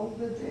be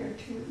over there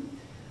too?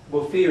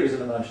 Well, fear is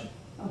an emotion.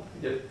 Okay.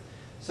 Yep.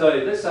 So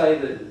let's say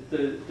that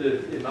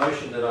the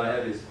emotion that I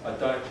have is I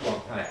don't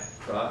want pain,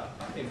 right?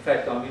 In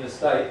fact, I'm in a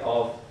state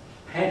of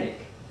panic.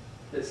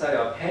 Let's say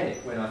I panic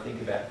when I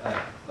think about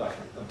pain, like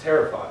I'm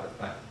terrified of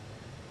pain.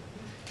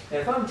 Now,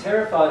 if I'm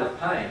terrified of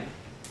pain,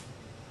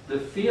 the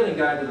feeling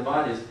going to the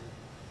mind is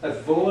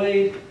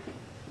avoid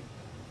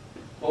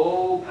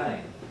all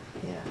pain.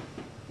 Yeah.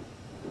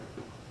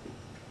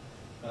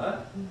 Right?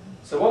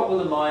 So what will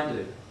the mind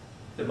do?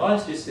 The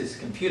mind's just this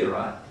computer,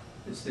 right?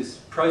 It's this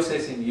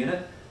processing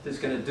unit that's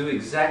going to do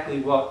exactly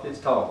what it's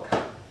told.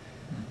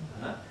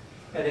 Right?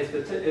 And if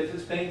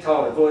it's being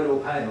told avoid all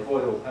pain,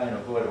 avoid all pain,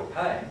 avoid all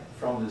pain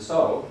from the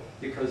soul,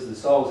 because the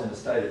soul's in a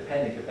state of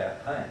panic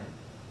about pain,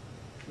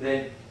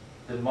 then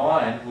the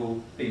mind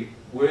will be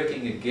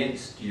working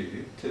against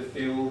you to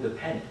feel the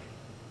panic.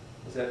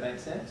 Does that make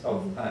sense?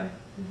 Of pain.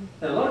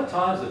 And a lot of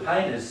times the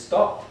pain has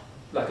stopped.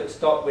 Like it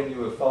stopped when you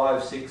were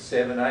 5, 6,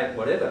 7, 8,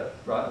 whatever,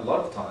 right? A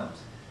lot of times.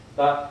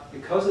 But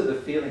because of the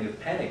feeling of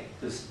panic,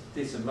 this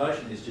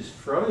emotion is just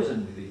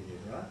frozen within you,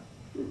 right?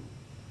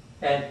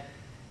 And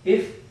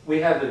if we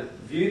have a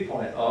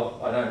viewpoint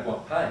of I don't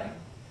want pain,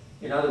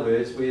 in other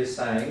words, we are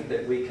saying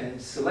that we can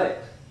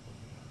select.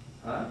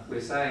 Right?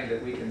 We're saying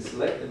that we can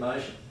select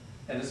emotion.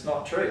 And it's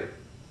not true.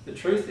 The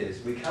truth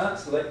is we can't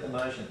select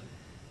emotion.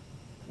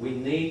 We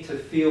need to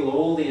feel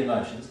all the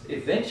emotions.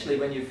 Eventually,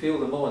 when you feel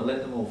them all and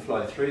let them all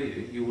flow through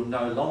you, you will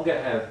no longer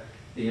have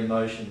the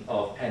emotion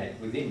of panic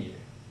within you.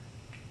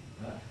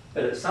 Right?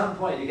 But at some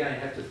point, you're going to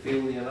have to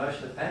feel the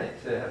emotion of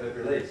panic to have it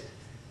released.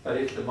 But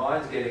if the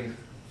mind's getting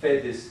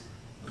fed this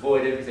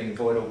avoid everything,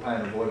 avoid all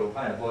pain, avoid all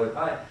pain, avoid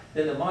all pain,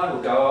 then the mind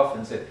will go off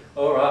and say,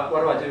 all right,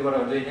 what do I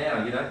do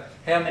now? You know,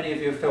 how many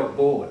of you have felt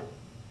bored?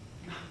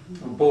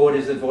 Bored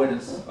is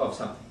avoidance of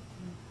something.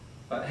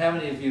 But how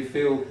many of you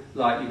feel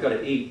like you've got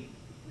to eat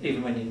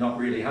even when you're not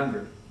really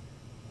hungry?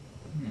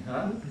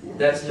 Right?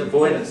 That's an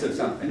avoidance of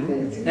something.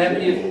 How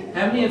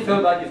many of you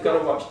felt like you've got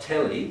to watch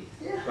telly?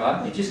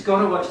 Right? You just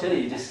got to watch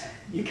telly.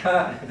 You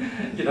can't.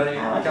 You know, you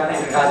can't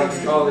even hardly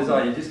control this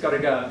eye. You just got to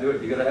go and do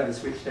it. You've got to have a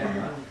switch down.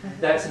 Right?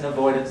 That's an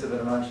avoidance of an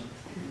emotion.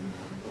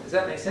 Does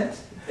that make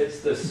sense? It's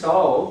the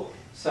soul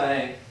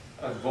saying,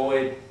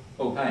 avoid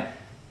all pain.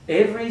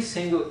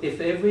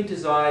 If every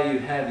desire you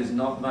have is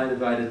not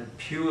motivated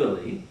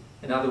purely,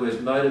 in other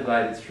words,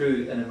 motivated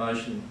through an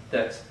emotion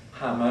that's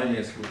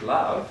harmonious with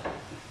love,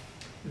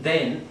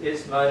 then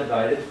it's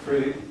motivated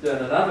through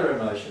another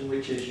emotion,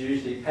 which is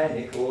usually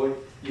panic, or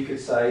you could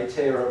say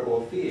terror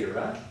or fear,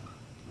 right?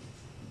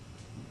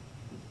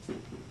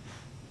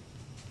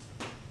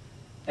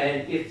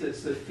 And if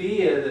it's the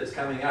fear that's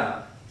coming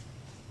up,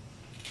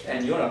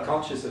 and you're not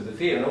conscious of the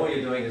fear, and all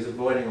you're doing is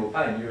avoiding all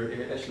pain, you're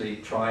actually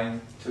trying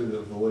to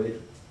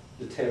avoid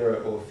the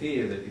terror or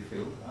fear that you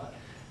feel, right?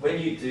 When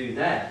you do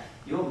that,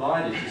 your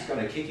mind is just going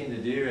to kick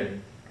into gear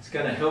and it's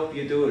going to help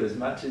you do it as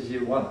much as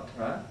you want,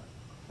 right?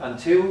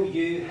 Until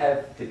you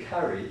have the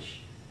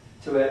courage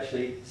to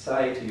actually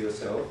say to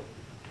yourself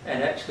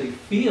and actually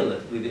feel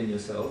it within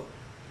yourself,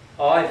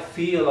 I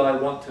feel I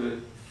want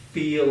to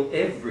feel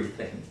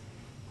everything,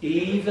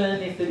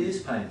 even if it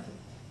is painful.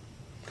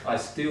 I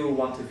still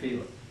want to feel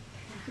it.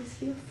 Just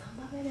feel some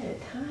of it at a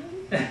time.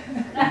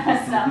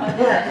 Some of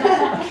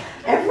it.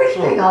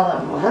 Everything all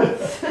at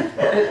once.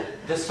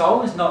 The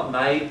soul is not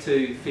made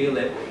to feel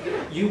that.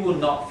 You will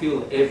not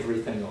feel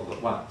everything all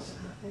at once.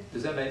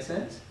 Does that make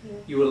sense? Yeah.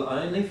 You will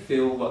only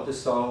feel what the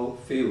soul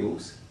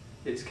feels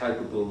it's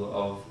capable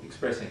of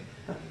expressing.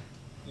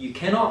 You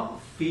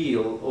cannot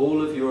feel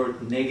all of your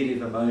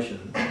negative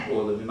emotions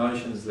or the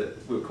emotions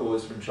that were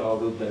caused from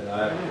childhood that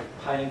are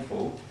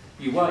painful.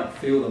 You won't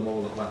feel them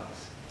all at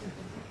once,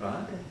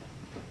 right?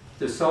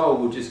 The soul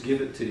will just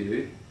give it to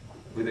you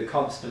with a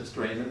constant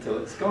stream until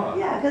it's gone.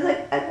 Yeah, because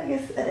I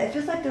guess it's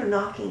just like they're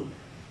knocking.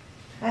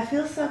 I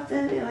feel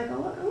something, you're like, oh,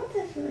 what's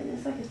that feeling?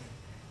 It's like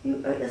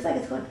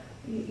it's going,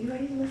 you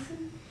ready to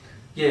listen?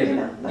 Yeah, You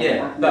know, like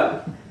yeah.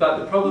 knocking. But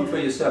the problem for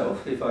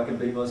yourself, if I can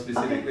be more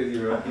specific Okay. with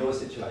your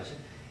situation,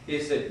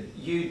 is that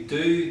you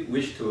do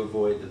wish to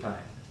avoid the pain,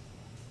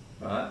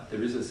 right?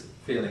 There is this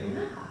feeling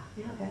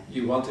Yeah, okay.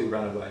 you want to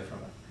run away from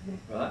it,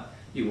 right?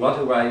 You want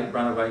to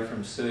run away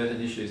from certain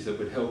issues that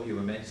would help you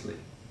immensely,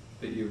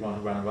 but you want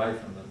to run away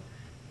from them.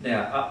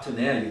 Now, up to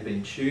now, you've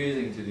been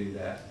choosing to do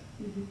that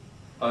Mm-hmm.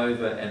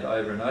 over and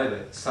over and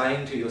over,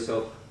 saying to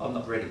yourself, I'm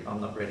not ready,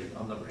 I'm not ready,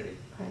 I'm not ready.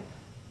 Right.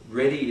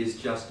 Ready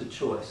is just a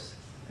choice.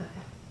 Okay.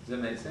 Does that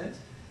make sense?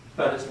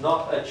 But it's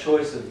not a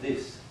choice of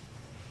this.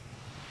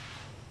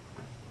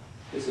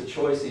 It's a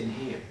choice in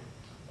here.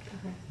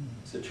 Okay.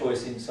 It's a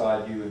choice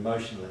inside you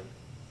emotionally.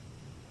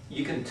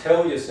 You can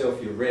tell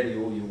yourself you're ready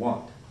all you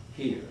want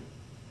here,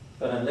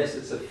 but unless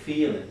it's a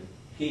feeling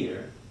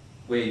here,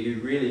 where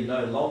you really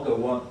no longer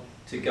want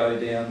to go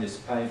down this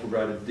painful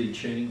road of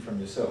detuning from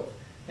yourself,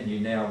 and you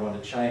now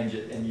want to change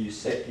it, and you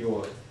set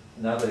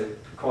another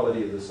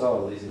quality of the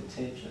soul is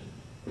intention,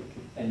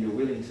 and you're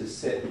willing to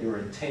set your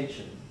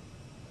intention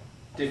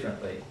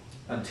differently.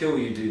 Until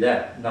you do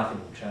that, nothing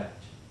will change.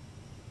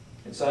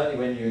 It's only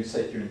when you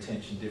set your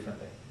intention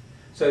differently.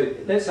 So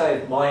let's say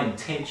if my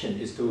intention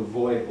is to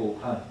avoid all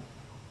pain,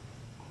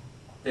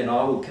 then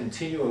I will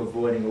continue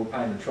avoiding all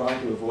pain and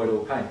trying to avoid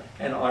all pain.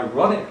 And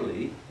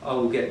ironically, I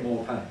will get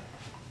more pain.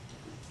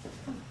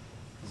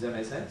 Does that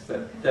make sense?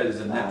 That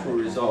is a natural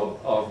result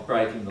of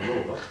breaking the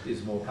law,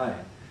 is more pain.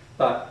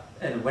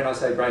 And when I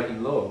say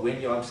breaking law,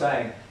 I'm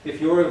saying if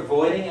you're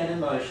avoiding an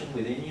emotion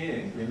within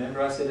you,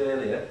 remember I said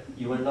earlier,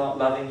 you are not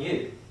loving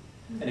you.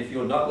 And if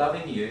you're not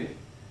loving you,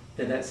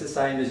 then that's the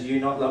same as you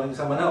not loving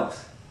someone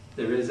else.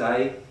 There is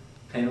a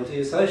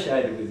penalty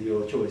associated with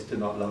your choice to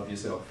not love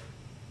yourself.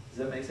 Does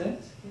that make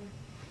sense?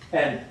 Yeah.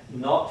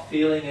 And not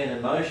feeling an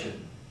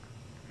emotion,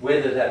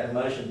 whether that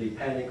emotion be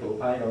panic or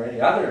pain or any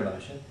other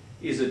emotion,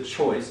 is a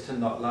choice to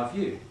not love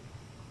you.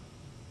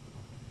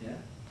 Yeah?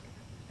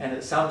 And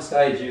at some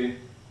stage you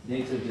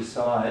need to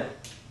decide,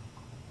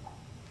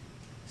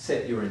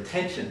 set your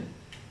intention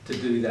to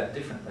do that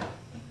differently.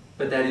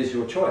 But that is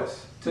your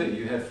choice too.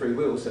 You have free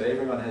will, so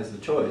everyone has the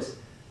choice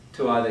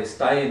to either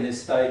stay in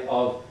this state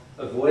of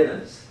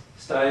avoidance,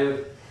 stay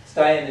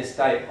in this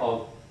state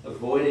of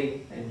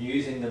avoiding and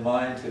using the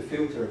mind to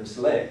filter and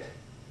select,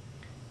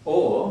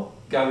 or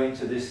go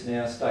into this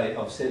now state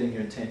of setting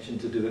your intention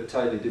to do it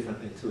totally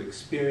differently, to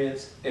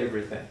experience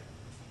everything,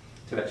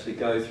 to actually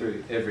go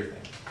through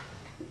everything.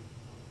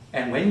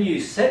 And when you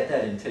set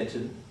that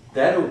intention,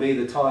 that'll be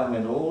the time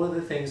when all of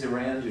the things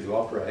around you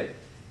operate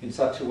in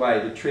such a way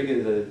to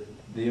trigger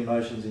the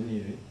emotions in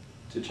you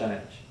to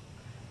change.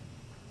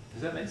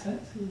 Does that make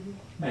sense?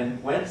 Mm-hmm.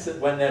 And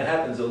when that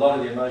happens, a lot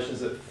of the emotions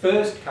that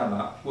first come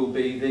up will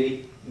be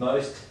the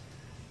most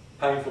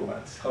painful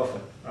ones,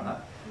 often, right?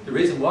 The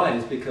reason why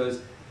is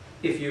because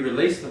if you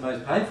release the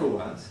most painful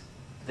ones,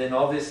 then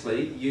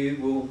obviously you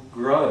will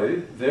grow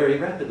very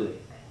rapidly,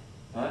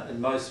 right?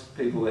 And most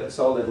people at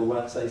soul level,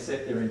 once they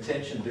set their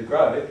intention to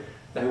grow,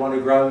 they want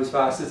to grow as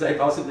fast as they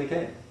possibly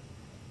can.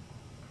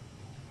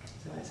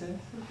 Does that make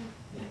sense?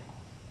 Yeah.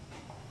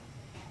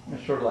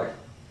 It's sort of like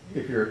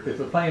if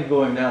the plane's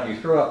going down, you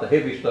throw out the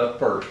heavy stuff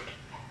first.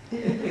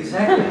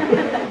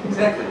 Exactly.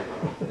 Exactly.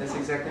 That's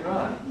exactly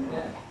right.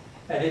 Yeah.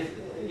 And if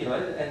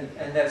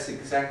and that's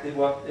exactly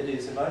what it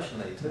is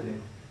emotionally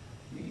too.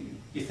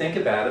 You think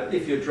about it.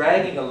 If you're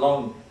dragging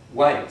along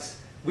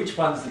weights, which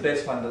one's the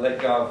best one to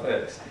let go of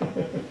first?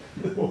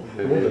 The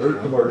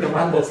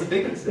one that's the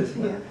biggest,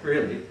 isn't it?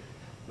 Really.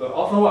 But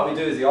often what we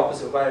do is the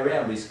opposite way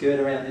around. We skirt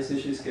around this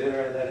issue, skirt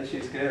around that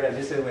issue, skirt around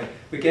this, and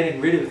we're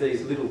getting rid of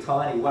these little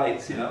tiny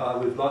weights.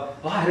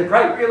 I had a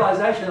great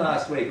realisation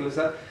last week.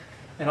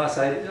 And I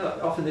say,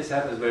 often this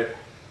happens where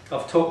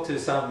I've talked to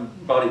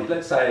somebody,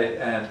 let's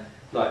say,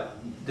 like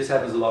this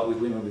happens a lot with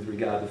women with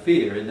regard to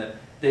fear, in that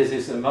there's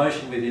this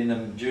emotion within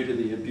them due to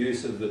the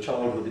abuse of the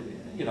childhood,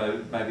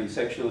 maybe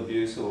sexual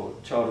abuse or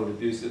childhood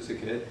abuse that's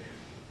occurred.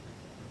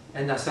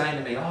 And they're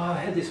saying to me, I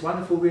had this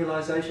wonderful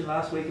realisation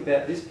last week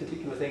about this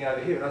particular thing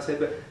over here. And I said,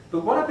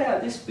 but what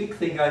about this big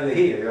thing over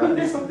here, right?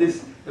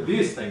 This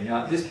abuse thing,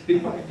 this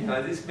big one,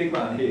 this big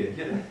one here.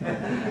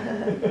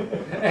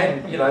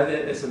 And,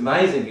 it's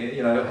amazing,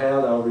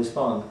 how they'll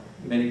respond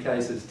in many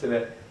cases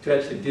to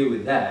actually deal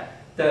with that.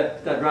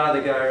 They'd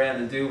rather go around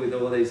and deal with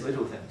all these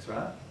little things,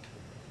 right?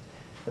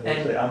 And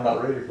they say, I'm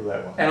not ready for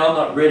that one. And I'm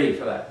not ready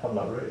for that. I'm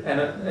not ready. And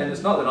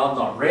it's not that I'm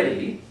not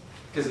ready,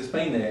 because it's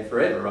been there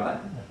forever, right?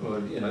 Or,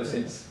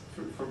 since,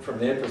 from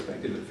their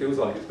perspective, it feels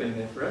like it's been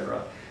there forever,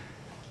 right?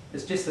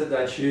 It's just that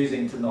they're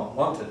choosing to not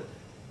want it.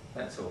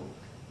 That's all.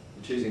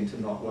 Choosing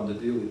to not want to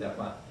deal with that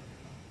one.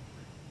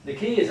 The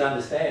key is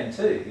understand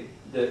too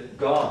that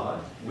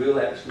God will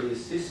actually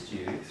assist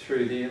you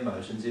through the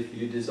emotions if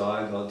you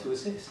desire God to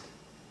assist.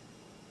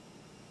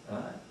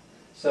 Right?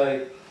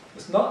 So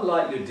it's not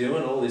like you're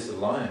doing all this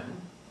alone.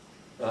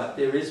 Right?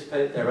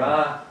 There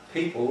are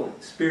people,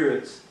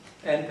 spirits,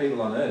 and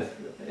people on earth.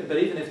 But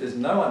even if there's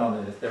no one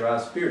on earth, there are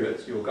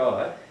spirits, your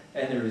guide,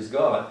 and there is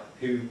God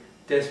who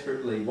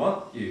desperately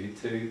want you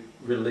to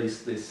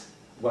release this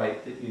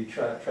weight that you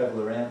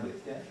travel around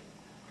with. Yeah?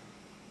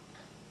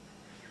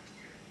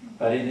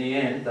 But in the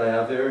end, they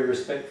are very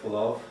respectful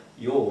of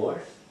your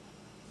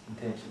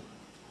intention.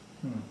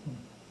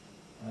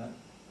 Right?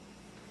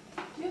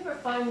 Do you ever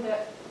find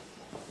that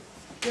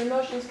your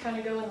emotions kind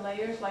of go in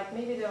layers? Like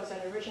maybe there was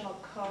an original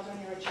cause when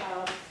you were a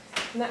child,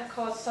 and that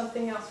caused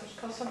something else, which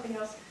caused something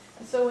else.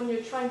 And so when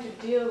you're trying to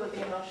deal with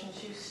the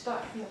emotions, you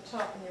start from the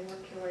top and you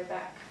work your way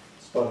back.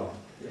 Spot on.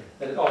 Yeah.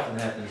 And it often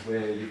happens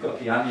where you've got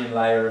the onion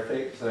layer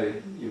effect, so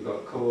you've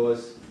got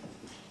cause.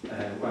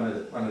 One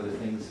of the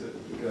things that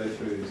we go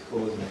through is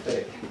cause and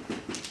effect.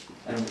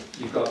 And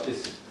you've got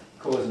this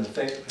cause and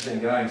effect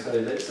thing going. So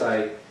let's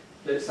say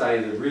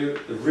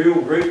the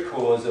real root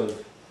cause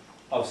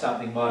of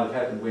something might have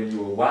happened when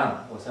you were 1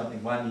 or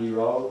something 1 year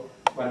old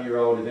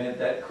event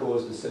that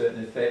caused a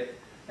certain effect.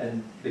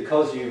 And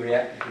because you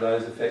reacted to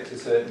those effects a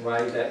certain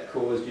way, that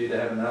caused you to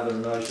have another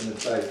emotion of,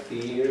 say,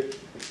 fear.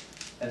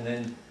 And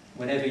then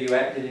whenever you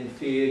acted in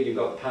fear, you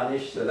got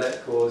punished, so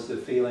that caused the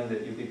feeling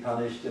that you'd be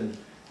punished and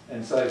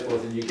so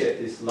forth, and you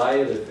get this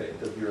layered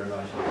effect of your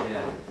emotions.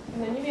 Yeah.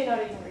 And then you may not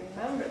even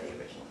remember the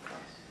original cause.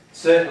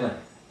 Certainly,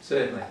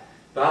 certainly.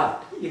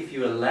 But if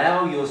you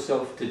allow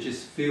yourself to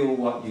just feel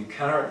what you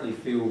currently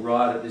feel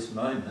right at this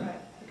moment,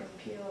 Right, you can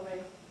peel away.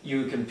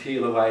 you can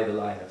peel away the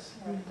layers.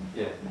 Right.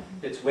 Yeah.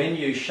 It's when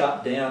you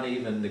shut down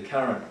even the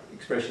current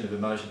expression of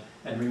emotion.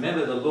 And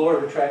remember the law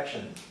of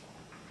attraction.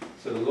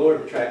 So the law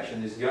of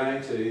attraction is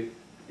going to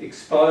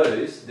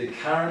expose the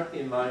current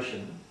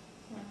emotion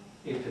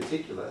in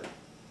particular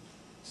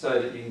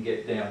so that you can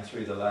get down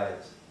through the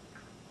layers.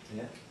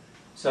 Yeah?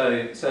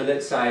 So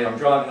let's say I'm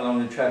driving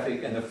along in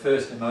traffic and the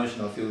first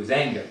emotion I feel is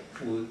anger.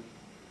 Well,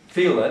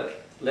 feel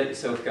it, let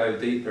yourself go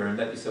deeper and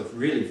let yourself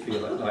really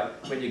feel it.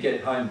 Like when you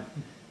get home,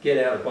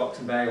 get out of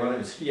boxing bag,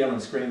 whatever, yell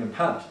and scream and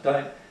punch.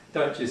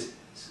 Don't just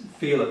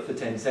feel it for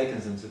 10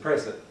 seconds and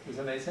suppress it. Does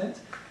that make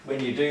sense? When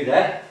you do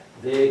that,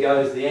 there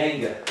goes the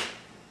anger.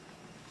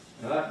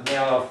 Right?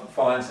 Now I'll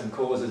find some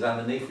causes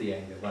underneath the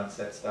anger once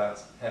that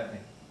starts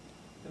happening.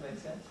 Does that make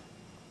sense?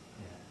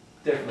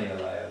 Yeah. Definitely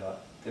a layer,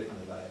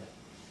 definitely a layer.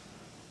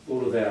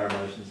 All of our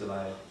emotions are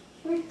layered.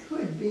 What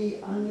could be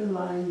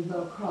underlying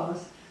the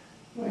cause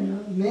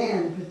when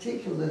men,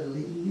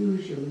 particularly,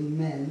 usually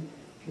men,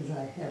 because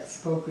I have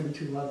spoken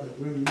to other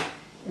women,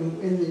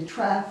 in the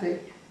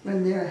traffic,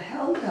 when they're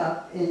held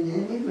up in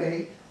any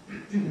way,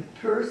 the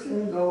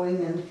person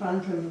going in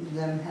front of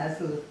them has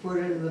the foot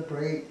in the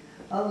brake,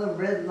 while the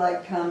red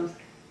light comes,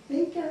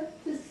 they get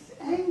this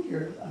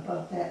anger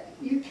about that.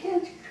 You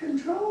can't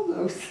control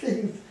those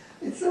things.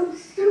 It's so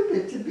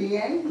stupid to be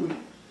angry.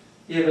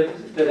 Yeah,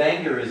 but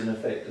anger is an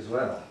effect as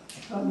well.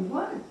 On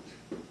what?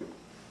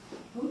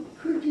 Who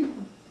could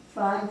you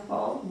find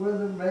fault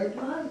with a red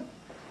light?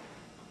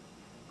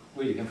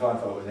 Well, you can find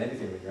fault with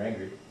anything when you're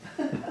angry.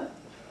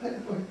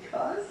 What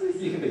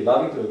causes You it? can be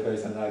loving to a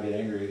person and they'll get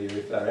angry with you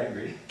if they're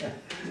angry.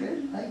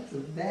 Red lights are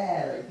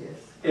bad, I guess.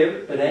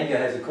 Yeah, but anger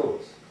has a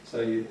cause.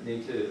 So you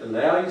need to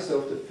allow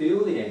yourself to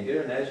feel the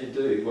anger, and as you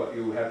do, what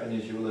will happen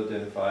is you will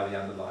identify the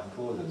underlying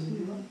causes.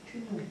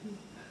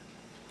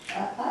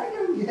 I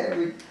don't get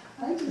it.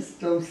 I just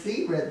don't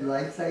see red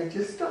lights. I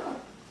just stop.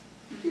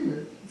 You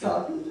know,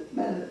 talking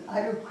about it.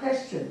 I don't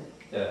question it.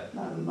 Yeah.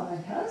 Now, my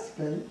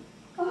husband,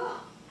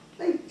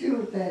 they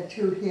do that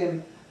to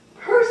him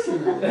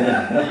personally.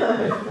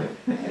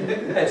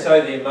 And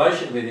so the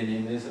emotion within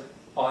him is,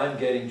 I'm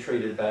getting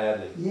treated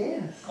badly.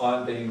 Yes.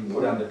 I'm being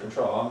put under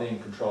control. I'm being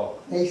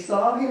controlled. They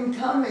saw him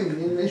coming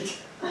and they...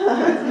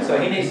 So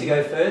he needs to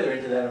go further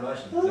into that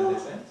emotion. Does that make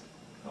sense?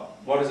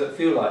 What does it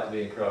feel like to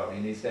be in control?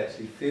 He needs to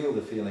actually feel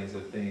the feelings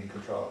of being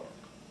controlled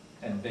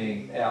and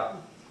being out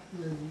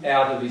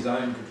of his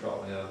own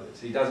control. In other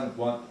words, he doesn't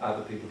want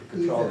other people to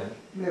control him.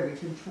 He's a very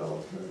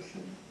controlled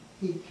person.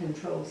 He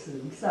controls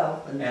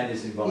himself and And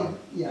his environment.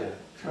 Yeah,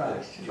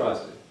 tries to. Tries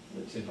to.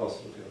 It's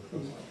impossible to, of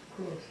course.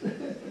 Of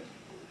course.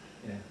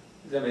 Yeah.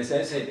 Does that make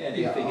sense? And if,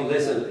 Yeah. he can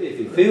if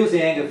he feels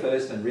the anger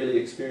first and really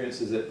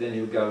experiences it, then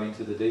he'll go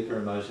into the deeper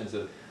emotions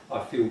of,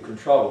 I feel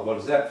controlled. What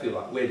does that feel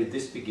like? Where did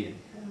this begin?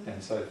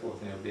 And so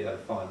forth, and he'll be able to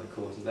find the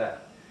cause of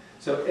that.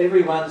 So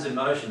everyone's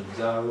emotions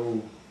are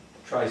all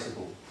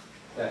traceable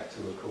back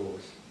to a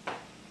cause.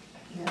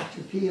 You have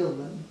to feel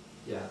them.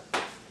 Yeah.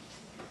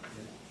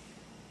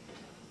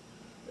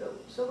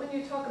 So when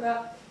you talk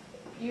about,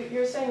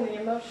 you're saying the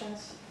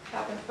emotions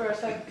happen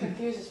first, that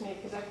confuses me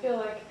because I feel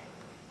like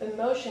the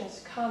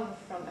emotions come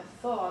from a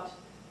thought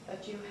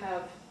that you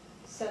have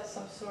set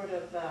some sort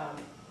of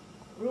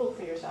rule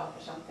for yourself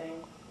or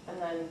something,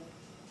 and then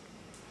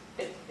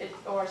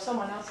or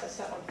someone else has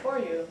set one for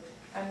you,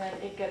 and then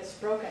it gets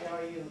broken,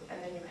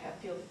 and then you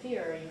feel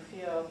fear, or you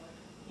feel,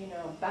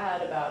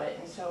 bad about it.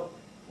 And so,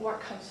 what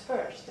comes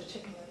first, the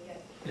chicken or the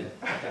egg?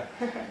 Yeah,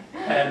 okay.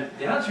 And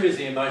the answer is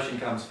the emotion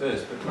comes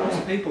first, but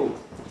most people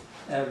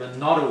are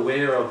not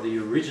aware of the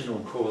original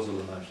causal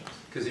emotions,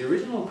 because the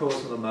original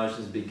causal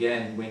emotions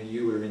began when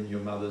you were in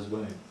your mother's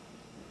womb.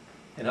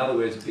 In other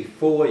words,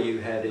 before you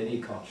had any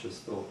conscious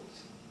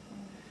thoughts.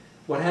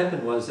 What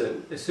happened was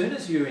that as soon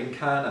as you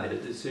incarnate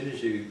into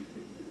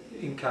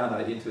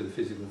the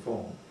physical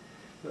form,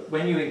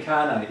 when you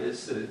incarnate,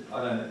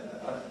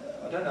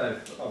 I don't know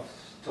if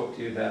I've talked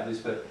to you about this,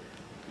 but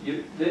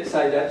let's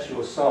say that's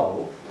your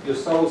soul. Your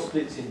soul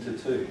splits into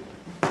two,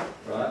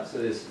 right?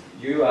 So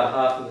you are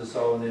half of the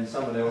soul, and then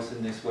someone else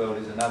in this world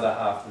is another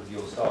half of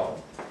your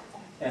soul.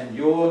 And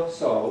your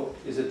soul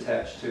is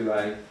attached to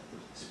a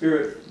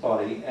spirit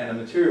body and a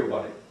material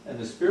body. And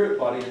the spirit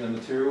body and the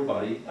material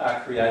body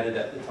are created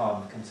at the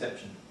time of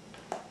conception.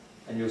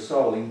 And your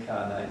soul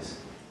incarnates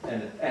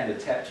and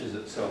attaches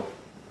itself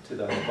to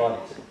those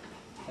bodies.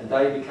 And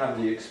they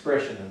become the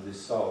expression of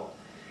this soul.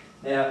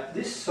 Now,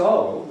 this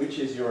soul, which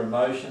is your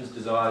emotions,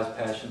 desires,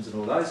 passions, and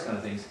all those kind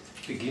of things,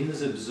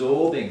 begins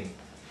absorbing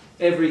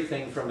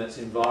everything from its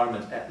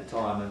environment at the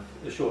time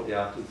of, shortly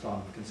after the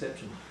time of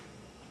conception.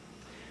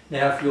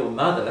 Now, if your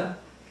mother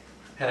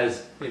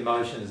has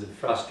emotions of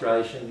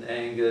frustration,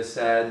 anger,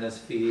 sadness,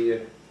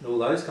 fear, and all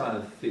those kind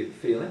of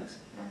feelings,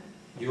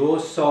 your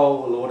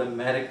soul will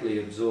automatically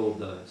absorb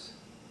those.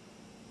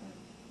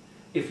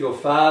 If your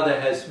father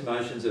has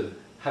emotions of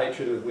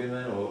hatred of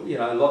women, or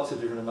lots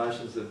of different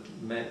emotions that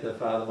the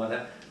father might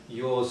have,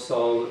 your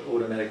soul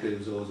automatically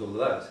absorbs all of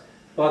those.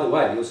 By the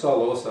way, your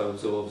soul also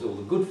absorbs all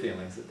the good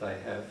feelings that they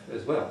have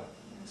as well.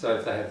 So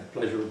if they have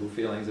pleasurable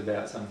feelings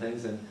about some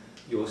things, then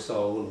your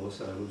soul will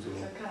also absorb.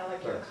 So kind of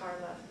like your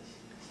karma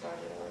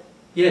started already.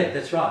 Yeah,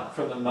 that's right,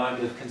 from the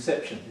moment of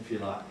conception, if you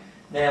like.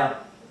 Now,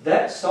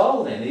 that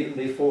soul then, even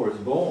before it's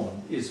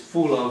born, is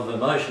full of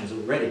emotions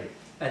already.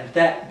 And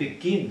that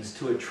begins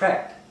to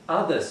attract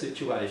other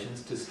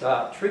situations to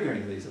start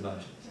triggering these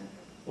emotions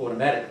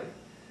automatically.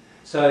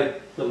 So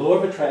the law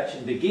of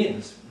attraction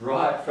begins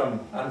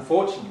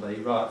unfortunately,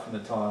 right from the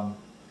time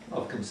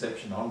of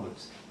conception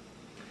onwards.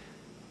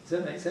 Does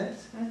that make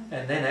sense?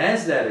 And then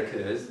as that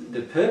occurs,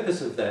 the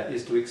purpose of that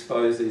is to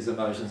expose these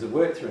emotions and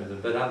work through them.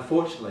 But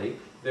unfortunately,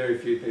 very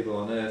few people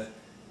on earth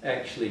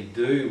actually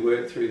do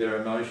work through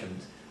their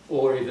emotions,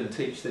 or even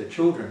teach their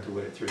children to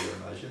work through their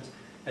emotions.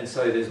 And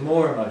so there's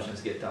more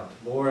emotions get dumped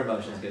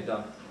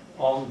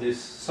on this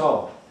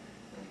soul.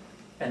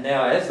 And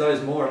now as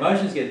those more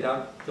emotions get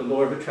dumped, the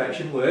law of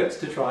attraction works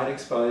to try and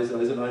expose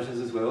those emotions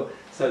as well.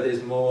 So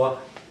there's more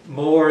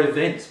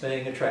events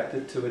being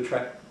attracted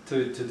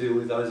to deal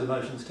with those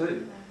emotions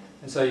too.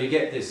 And so you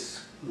get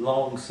this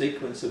long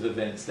sequence of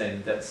events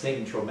then that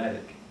seem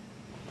traumatic,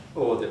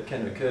 or that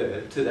can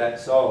occur to that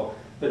soul.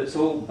 But it's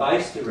all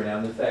based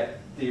around the fact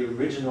the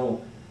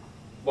original,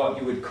 what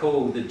you would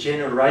call the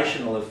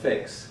generational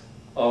effects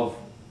of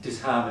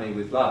disharmony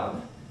with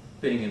love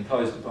being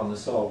imposed upon the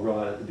soul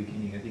right at the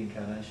beginning of the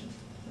incarnation.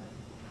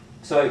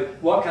 So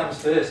what comes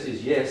first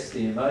is, yes,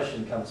 the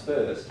emotion comes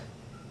first,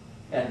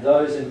 and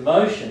those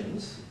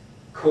emotions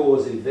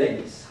cause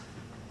events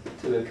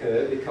to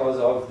occur because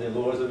of the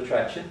laws of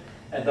attraction,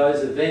 and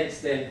those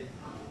events then,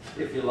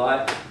 if you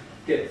like,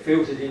 get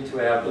filtered into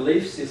our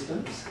belief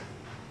systems,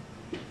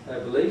 our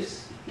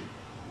beliefs,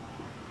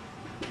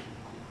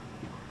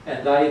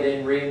 and they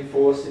then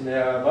reinforce in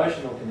our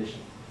emotional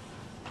condition.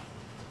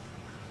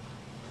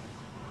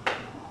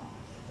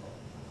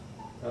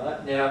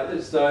 Right? Now,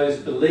 it's those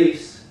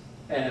beliefs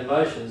and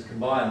emotions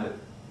combined that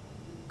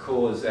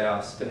cause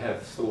us to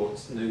have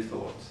thoughts, new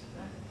thoughts.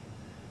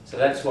 So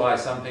that's why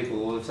some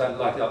people, all of a sudden,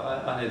 like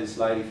I know this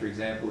lady, for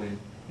example, in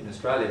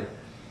Australia,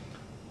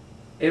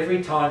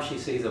 every time she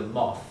sees a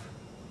moth,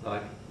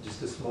 like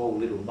just a small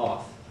little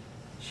moth,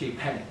 she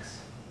panics.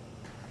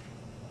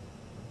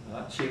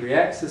 Right? She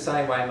reacts the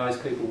same way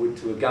most people would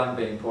to a gun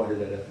being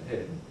pointed at her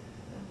head,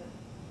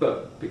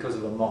 but because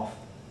of a moth.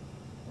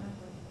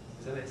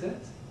 Does that make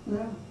sense?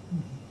 No.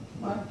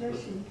 Why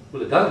does she?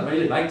 Well, it doesn't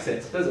really make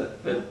sense, does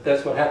it? But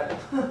that's what happened.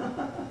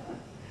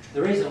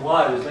 The reason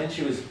why was when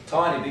she was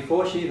tiny,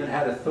 before she even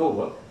had a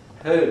thought,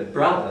 her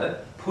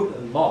brother put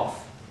a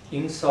moth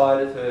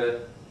inside of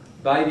her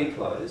baby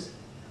clothes,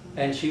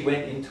 and she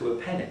went into a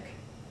panic.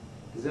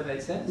 Does that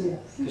make sense? Yes.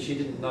 Because she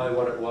didn't know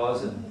what it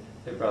was, and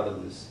her brother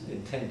was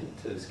intended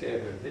to scare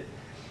her a bit.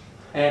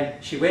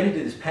 And she went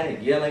into this panic,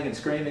 yelling and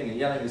screaming and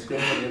yelling and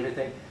screaming and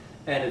everything,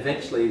 and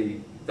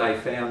eventually they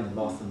found the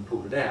moth and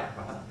pulled it out,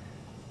 right?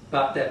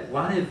 But that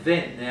one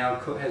event now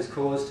has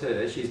caused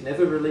her, she's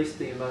never released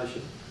the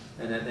emotion,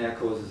 and it now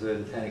causes her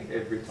to panic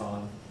every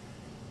time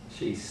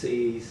she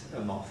sees a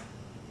moth.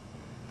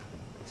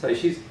 So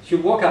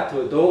she'll walk up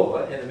to a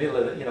door in the middle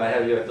of it, you know how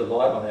you have the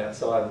light on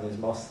outside and there's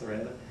moths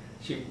around it.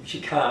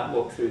 She can't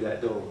walk through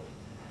that door.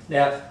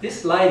 Now,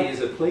 this lady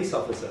is a police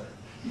officer.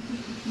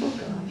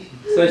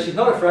 So she's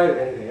not afraid of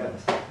anything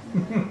else.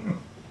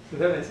 Does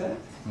that make sense?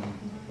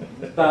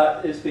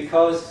 But it's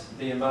because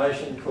the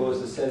emotion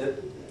caused a set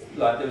of,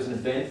 like there was an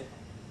event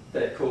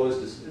that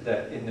caused,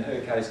 that in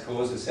her case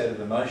caused a set of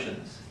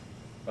emotions,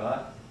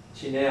 right?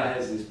 She now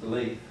has this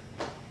belief,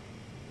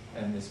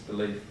 and this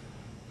belief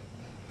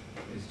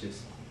is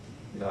just,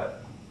 like,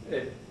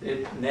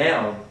 it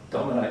now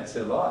dominates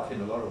her life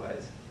in a lot of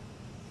ways.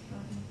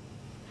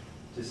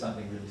 Just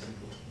something really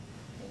simple.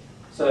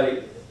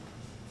 So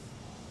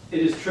it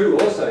is true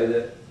also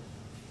that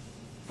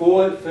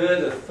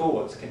further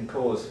thoughts can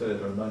cause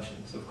further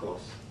emotions, of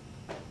course.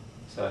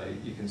 So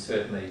you can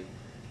certainly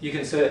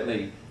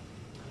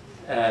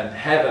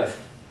have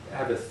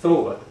a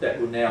thought that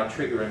will now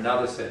trigger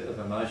another set of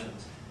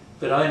emotions,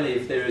 but only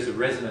if there is a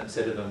resonant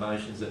set of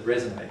emotions that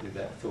resonate with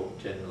that thought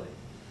generally.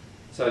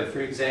 So, for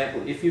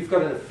example, if you've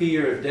got a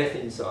fear of death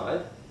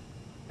inside,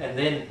 and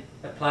then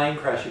a plane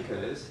crash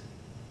occurs,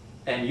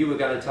 and you were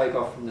going to take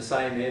off from the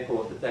same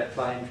airport that that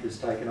plane was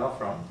taken off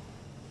from,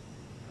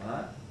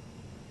 right?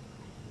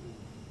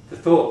 The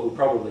thought will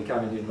probably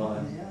come into your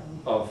mind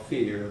of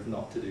fear of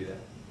not to do that.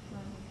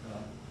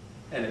 Right?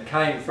 And it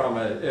came from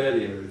an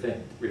earlier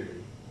event,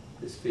 really,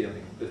 this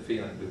feeling, the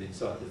feeling within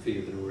inside, the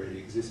fear that already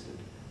existed.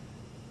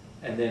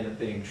 And then it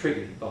being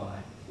triggered by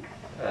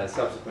a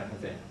subsequent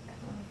event.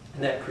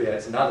 And that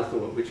creates another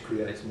thought which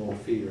creates more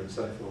fear and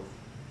so forth.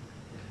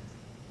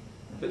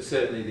 But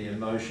certainly the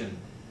emotion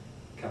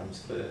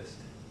comes first.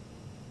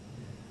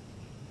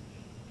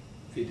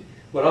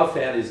 What I've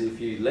found is if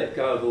you let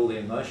go of all the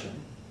emotion,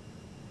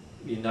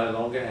 you no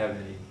longer have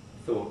any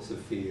thoughts of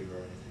fear or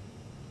anything.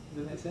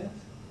 Does that make sense?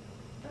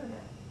 Oh,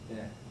 yeah.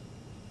 Yeah.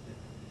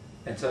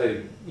 And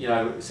so, you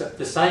know, so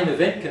the same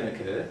event can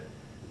occur.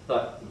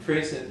 Like, for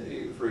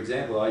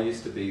example, I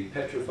used to be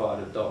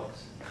petrified of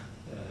dogs.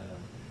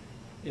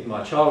 In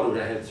my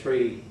childhood, I had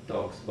 3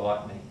 dogs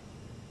bite me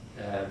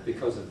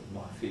because of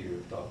my fear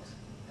of dogs.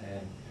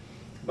 And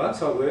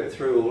once I worked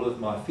through all of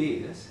my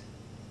fears,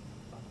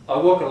 I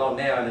walk along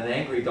now and an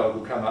angry dog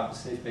will come up and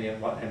sniff me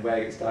and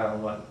wag its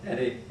tail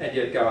and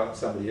yet go up to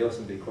somebody else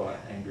and be quite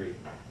angry.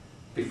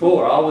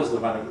 Before, I was the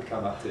one it would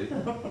come up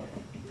to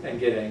and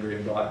get angry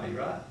and bite me,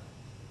 right?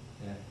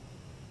 Yeah.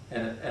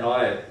 And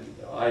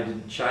I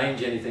didn't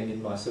change anything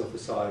in myself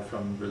aside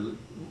from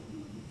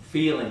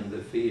feeling the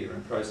fear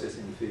and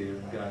processing the fear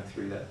and going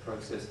through that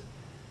process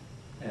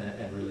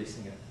and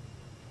releasing it.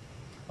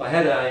 I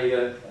had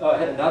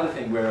another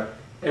thing where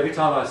every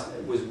time I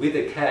was with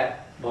a cat,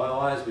 my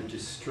eyes would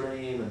just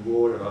stream and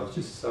water. I was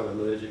just so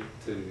allergic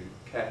to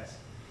cats.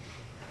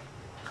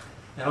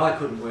 And I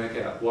couldn't work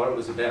out what it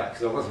was about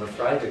because I wasn't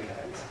afraid of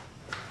cats.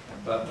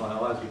 But my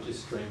eyes would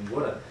just stream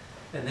water.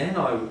 And then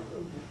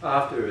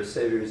after a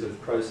series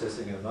of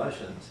processing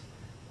emotions,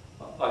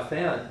 I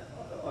found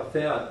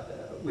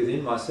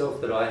within myself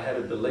that I had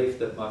a belief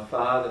that my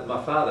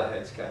father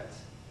hates cats.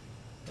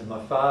 And my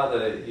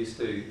father used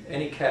to,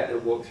 any cat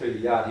that walked through the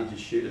yard, he'd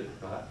just shoot it,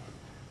 right?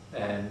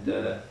 And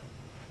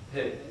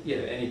yeah,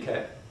 any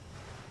cat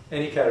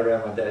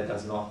around my dad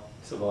does not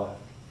survive.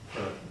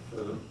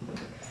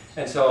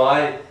 And so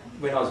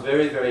when I was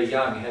very, very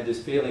young, had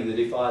this feeling that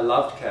if I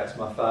loved cats,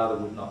 my father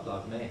would not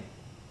love me.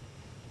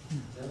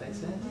 Does that make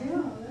sense?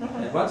 Yeah.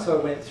 And once I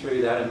went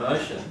through that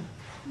emotion,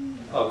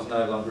 I was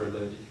no longer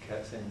allergic to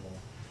cats anymore.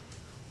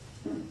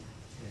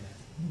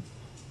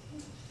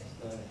 Yeah.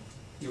 So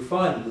you'll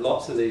find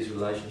lots of these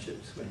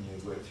relationships when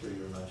you work through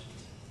your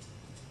emotions.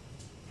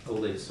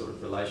 All these sort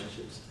of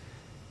relationships.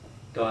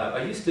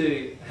 I used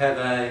to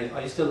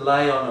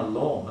lay on a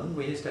lawn.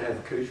 We used to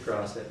have couch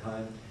grass at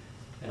home,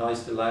 and I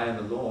used to lay on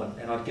the lawn,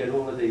 and I'd get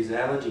all of these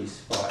allergy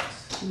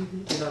spikes.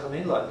 Mm-hmm. Do you know what I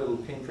mean? Like little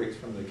pinpricks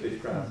from the couch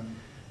grass.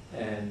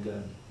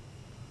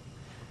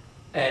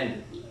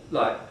 And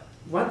like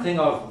one thing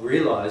I've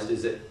realised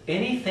is that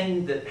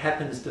anything that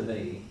happens to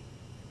me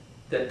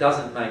that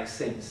doesn't make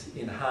sense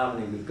in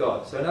harmony with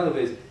God. So in other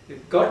words,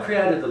 if God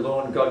created the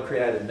lawn, God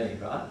created me,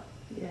 right?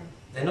 Yeah.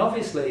 Then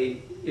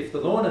obviously, if the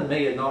lawn and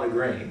me are not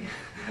agreeing,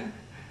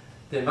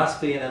 there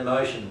must be an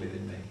emotion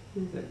within me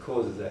that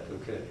causes that to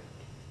occur.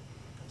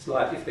 It's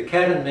like if the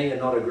cat and me are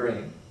not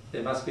agreeing,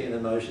 there must be an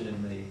emotion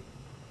in me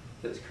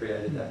that's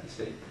created that, you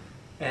see.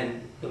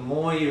 And the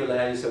more you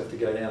allow yourself to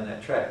go down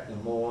that track, the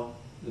more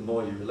you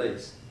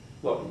release.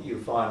 What you'll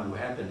find will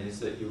happen is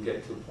that you'll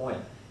get to a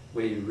point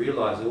where you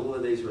realise all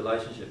of these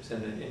relationships.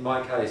 And in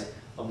my case,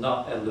 I'm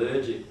not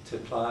allergic to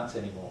plants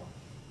anymore,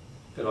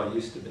 but I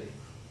used to be.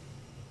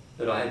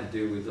 But I had to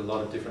deal with a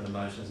lot of different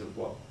emotions of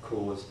what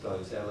caused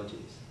those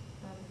allergies.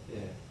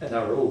 Yeah, and they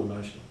were all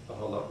emotional. The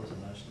whole lot was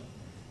emotional.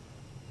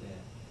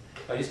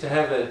 Yeah, I used to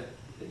have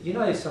you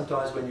know,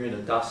 sometimes when you're in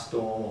a dust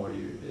storm or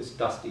it's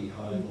dusty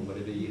home or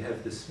whatever, you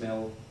have the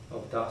smell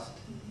of dust.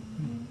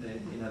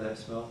 You know that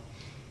smell?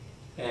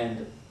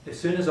 And as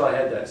soon as I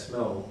had that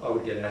smell, I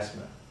would get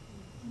asthma.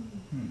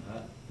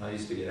 Right? I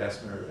used to get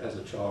asthma as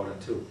a child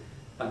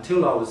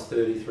until I was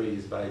 33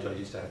 years of age. I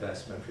used to have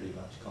asthma pretty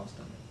much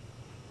constantly.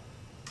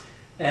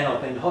 And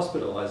I've been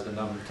hospitalised a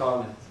number of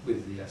times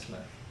with the asthma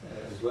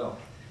as well.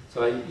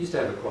 So I used to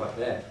have it quite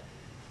bad.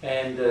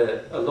 And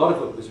a lot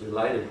of it was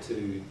related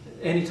to,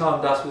 any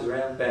time dust was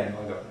around, bang,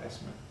 I got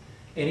asthma.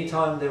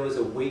 Anytime there was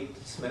a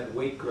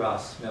wheat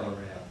grass smell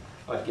around,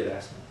 I'd get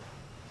asthma.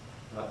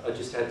 I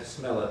just had to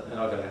smell it and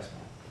I got asthma.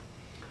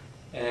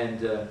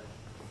 And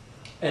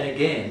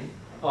again,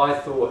 I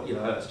thought, you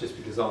know, it's just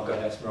because I've got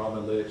asthma, I'm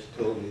allergic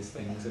to all these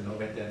things, and I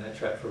went down that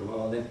track for a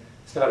while, and then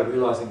started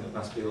realising that it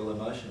must be all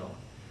emotional.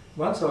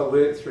 Once I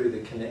worked through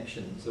the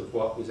connections of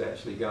what was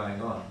actually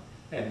going on,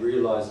 and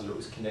realised that it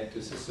was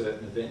connected to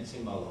certain events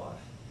in my life,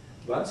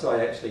 once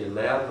I actually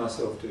allowed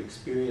myself to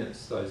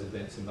experience those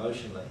events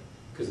emotionally,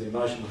 because the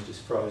emotion was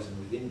just frozen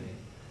within me,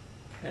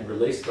 and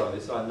released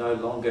those, I no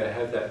longer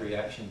have that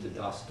reaction to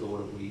dust or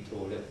to wheat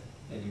or to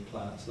any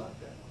plants like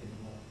that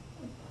anymore.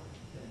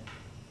 Yeah.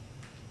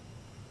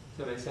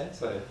 Does that make sense?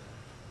 So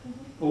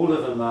all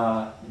of them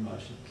are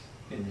emotions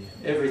in the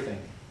end. Everything.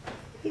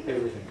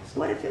 Everything.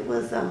 What if it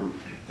was, I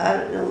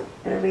don't know,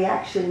 a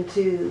reaction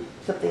to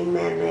something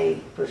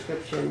man-made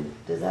prescription?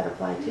 Does that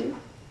apply too?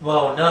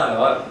 Well,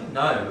 no.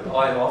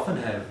 I often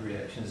have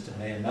reactions to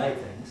man-made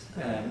things,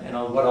 and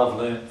what I've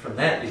learned from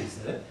that is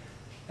that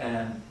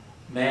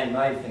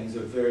man-made things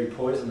are very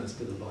poisonous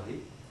to the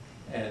body,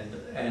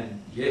 and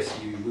yes,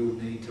 you will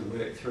need to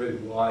work through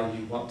why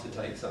you want to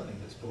take something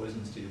that's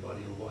poisonous to your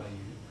body or why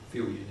you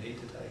feel you need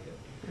to take it.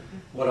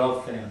 What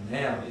I've found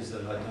now is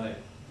that I don't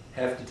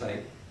have to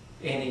take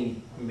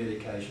any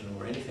medication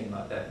or anything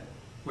like that,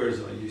 whereas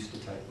I used to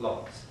take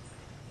lots.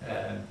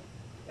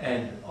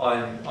 And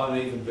I'm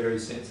even very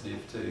sensitive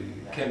to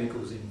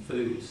chemicals in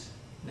foods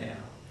now,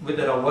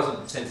 that I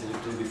wasn't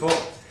sensitive to before.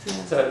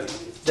 Yeah. So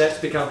that's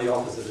become the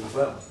opposite as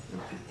well.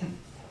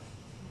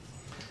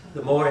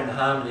 The more in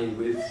harmony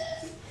with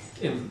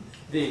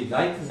the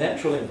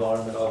natural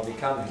environment I'm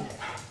becoming,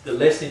 the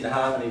less in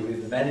harmony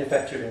with the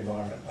manufactured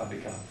environment I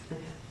become.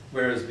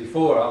 Whereas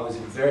before I was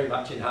very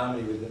much in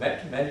harmony with the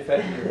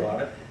manufactured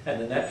environment, and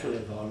the natural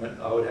environment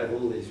I would have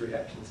all these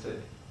reactions to.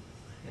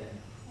 Yeah.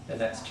 And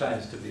that's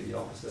changed to be the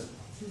opposite.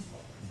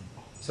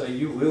 So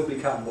you will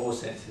become more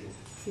sensitive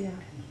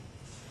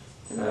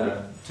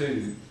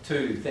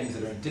to things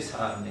that are in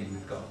disharmony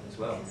with God as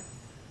well.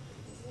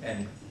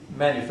 And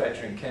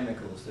manufacturing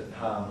chemicals that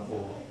harm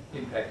or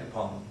impact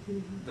upon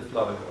the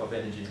flow of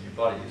energy in your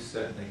body is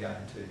certainly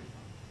going to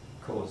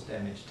cause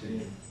damage to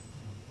you.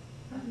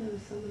 I've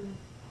noticed some of that.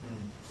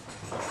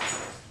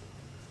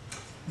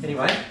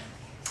 Anyway,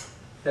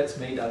 that's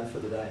me done for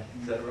the day.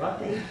 Is that all right?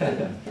 Thank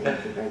you.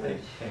 Thank you very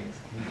much.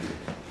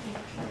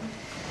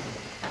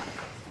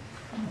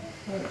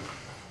 Thanks.